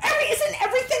 Oh! Isn't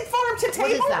everything farm to table?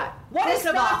 What is that? What is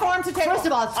not farm to table? First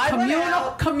of all, it's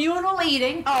communal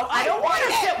eating. Oh, I don't want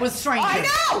to sit with strangers. I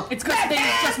know! It's because they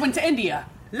just went to India.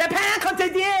 Le pain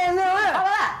quotidien.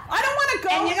 I don't want to go.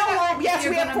 And you know what? Yes,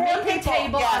 You're we have going to 4 make people. a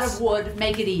table out of wood,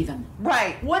 make it even.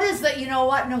 Right. What is that? You know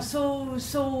what? No, so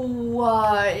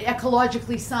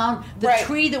ecologically sound. The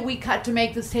tree that we cut to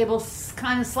make this table is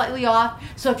kind of slightly off.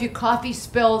 So if your coffee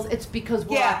spills, it's because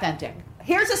we're authentic.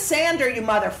 Here's a sander, you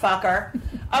motherfucker.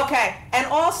 Okay. And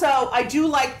also, I do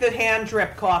like the hand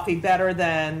drip coffee better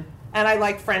than, and I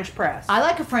like French press. I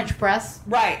like a French press.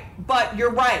 Right. But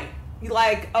you're right. You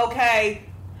like, okay.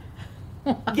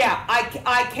 Yeah,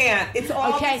 I can't. It's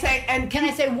all the same. And can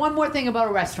I say one more thing about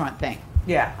a restaurant thing?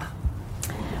 Yeah.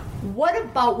 What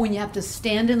about when you have to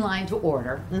stand in line to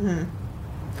order? Mm-hmm.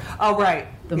 Oh, right.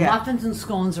 The muffins and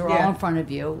scones are all in front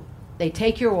of you. They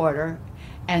take your order,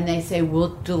 and they say,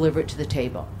 we'll deliver it to the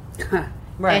table.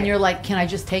 Right. And you're like, can I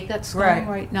just take that scone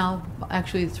right now?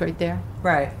 Actually, it's right there.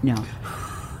 Right. No.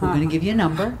 We're going to give you a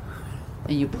number.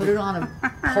 And you put it on a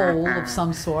pole of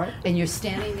some sort, and you're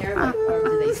standing there like,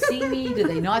 do they see me? Do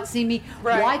they not see me?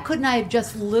 Right. Why couldn't I have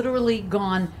just literally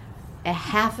gone a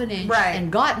half an inch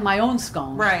and gotten my own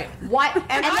scone? Right. Why?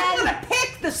 And I want to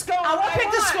pick the scone. I want to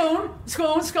pick the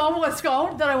scone, what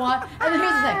scone that I want. And then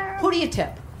here's the thing. Who do you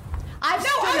tip? I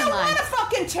don't want a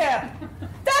fucking tip.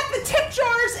 The tip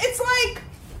jars, it's like,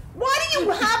 why do you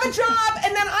have a job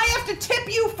and then I have to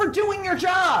tip you for doing your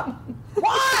job?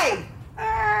 Why?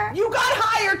 You got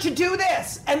hired to do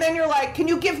this, and then you're like, can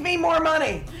you give me more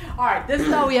money? All right, this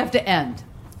is how we have to end.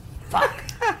 Fuck.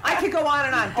 I could go on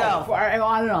and on. Go.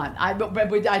 On and on.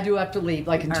 But I do have to leave,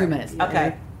 like in 2 minutes.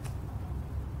 Okay.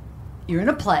 You're in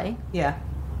a play. Yeah.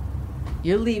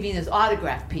 You're leaving. There's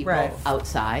autograph people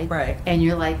outside. Right. And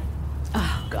you're like,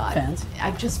 oh, God. Fans.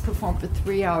 I've just performed for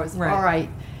 3 hours. Right.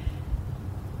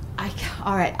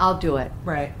 All right, I'll do it.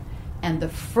 Right. And the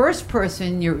first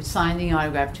person you're signing the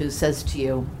autograph to says to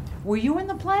you, were you in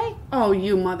the play? Oh,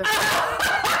 you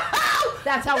motherfucker.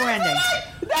 That's how we're ending.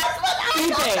 That's what I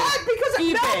said. Because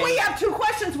no, we have 2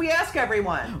 questions we ask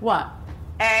everyone. What?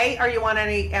 A, are you on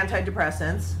any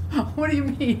antidepressants? What do you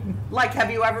mean? Like, have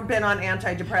you ever been on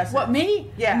antidepressants? What, me?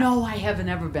 Yeah. No, I haven't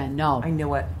ever been. No. I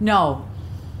knew it. No,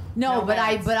 but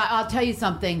meds. I'll tell you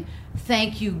something.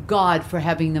 Thank you, God, for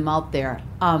having them out there.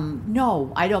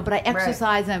 No, I don't. But I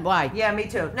exercise and why? Yeah, me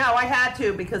too. No, I had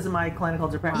to because of my clinical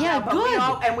depression. Yeah, but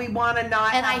good. We want to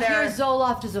not. And have I hear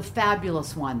Zoloft is a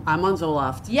fabulous one. I'm on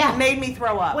Zoloft. Yeah, it made me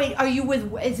throw up. Wait, are you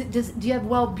with? Do you have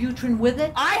Wellbutrin with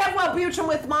it? I have Wellbutrin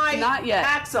with my Not yet.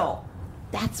 Axel.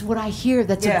 That's what I hear.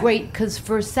 That's a great because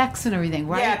for sex and everything,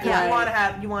 right? Yeah, because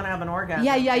you want to have an orgasm.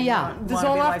 Yeah. The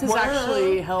Zoloft has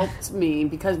actually helped me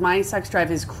because my sex drive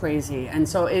is crazy, and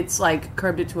so it's like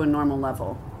curbed it to a normal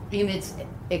level. You mean it's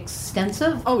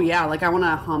extensive? Oh yeah, like I want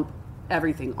to hump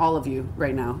everything, all of you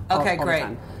right now. Okay, all great. The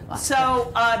time.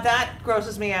 So that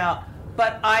grosses me out,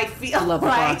 but I feel I love the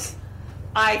like boss.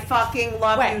 I fucking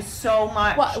love you so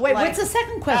much. Wait, what's the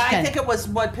second question? I think it was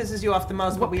what pisses you off the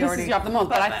most. What pisses you off the most?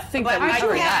 But I think that we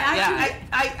agree.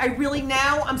 I really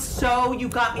now you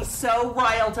got me so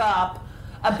riled up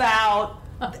about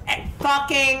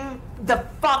fucking the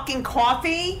fucking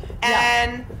coffee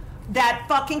and that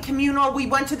fucking communal. We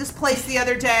went to this place the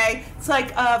other day. It's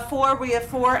like we have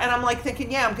 4, and I'm like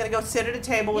thinking, I'm gonna go sit at a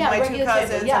table with my 2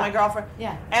 cousins and my girlfriend.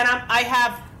 Yeah. And I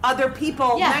have other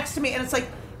people next to me, and it's like,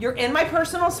 you're in my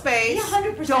personal space. Yeah,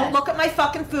 100%. Don't look at my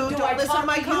fucking food. Don't listen to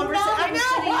my conversation. I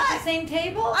know what. At the same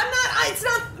table. I'm not. It's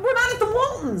not. We're not at the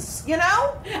Waltons. You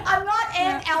know. I'm not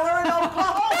Aunt Eller in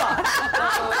Oklahoma.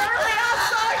 I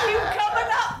saw you coming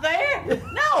up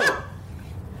there. No.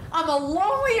 I'm a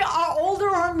lonely older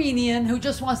Armenian who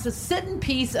just wants to sit in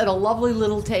peace at a lovely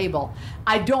little table.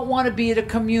 I don't want to be at a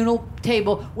communal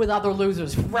table with other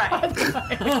losers. Right. All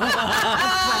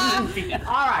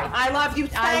right. I love you.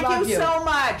 Thank you so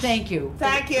much. Thank you.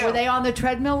 Thank you. Were they on the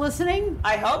treadmill listening?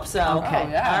 I hope so. Okay. Oh,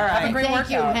 yeah. All right. Have a great Thank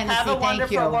you, workout. Hennessy. Have a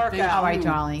wonderful workout. All right,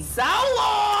 darling. So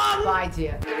long. Bye,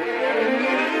 dear.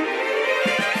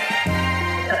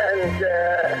 And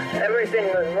everything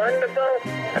was wonderful.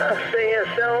 I'll see you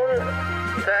soon.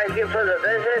 Thank you for the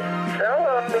visit.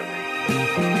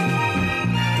 So long.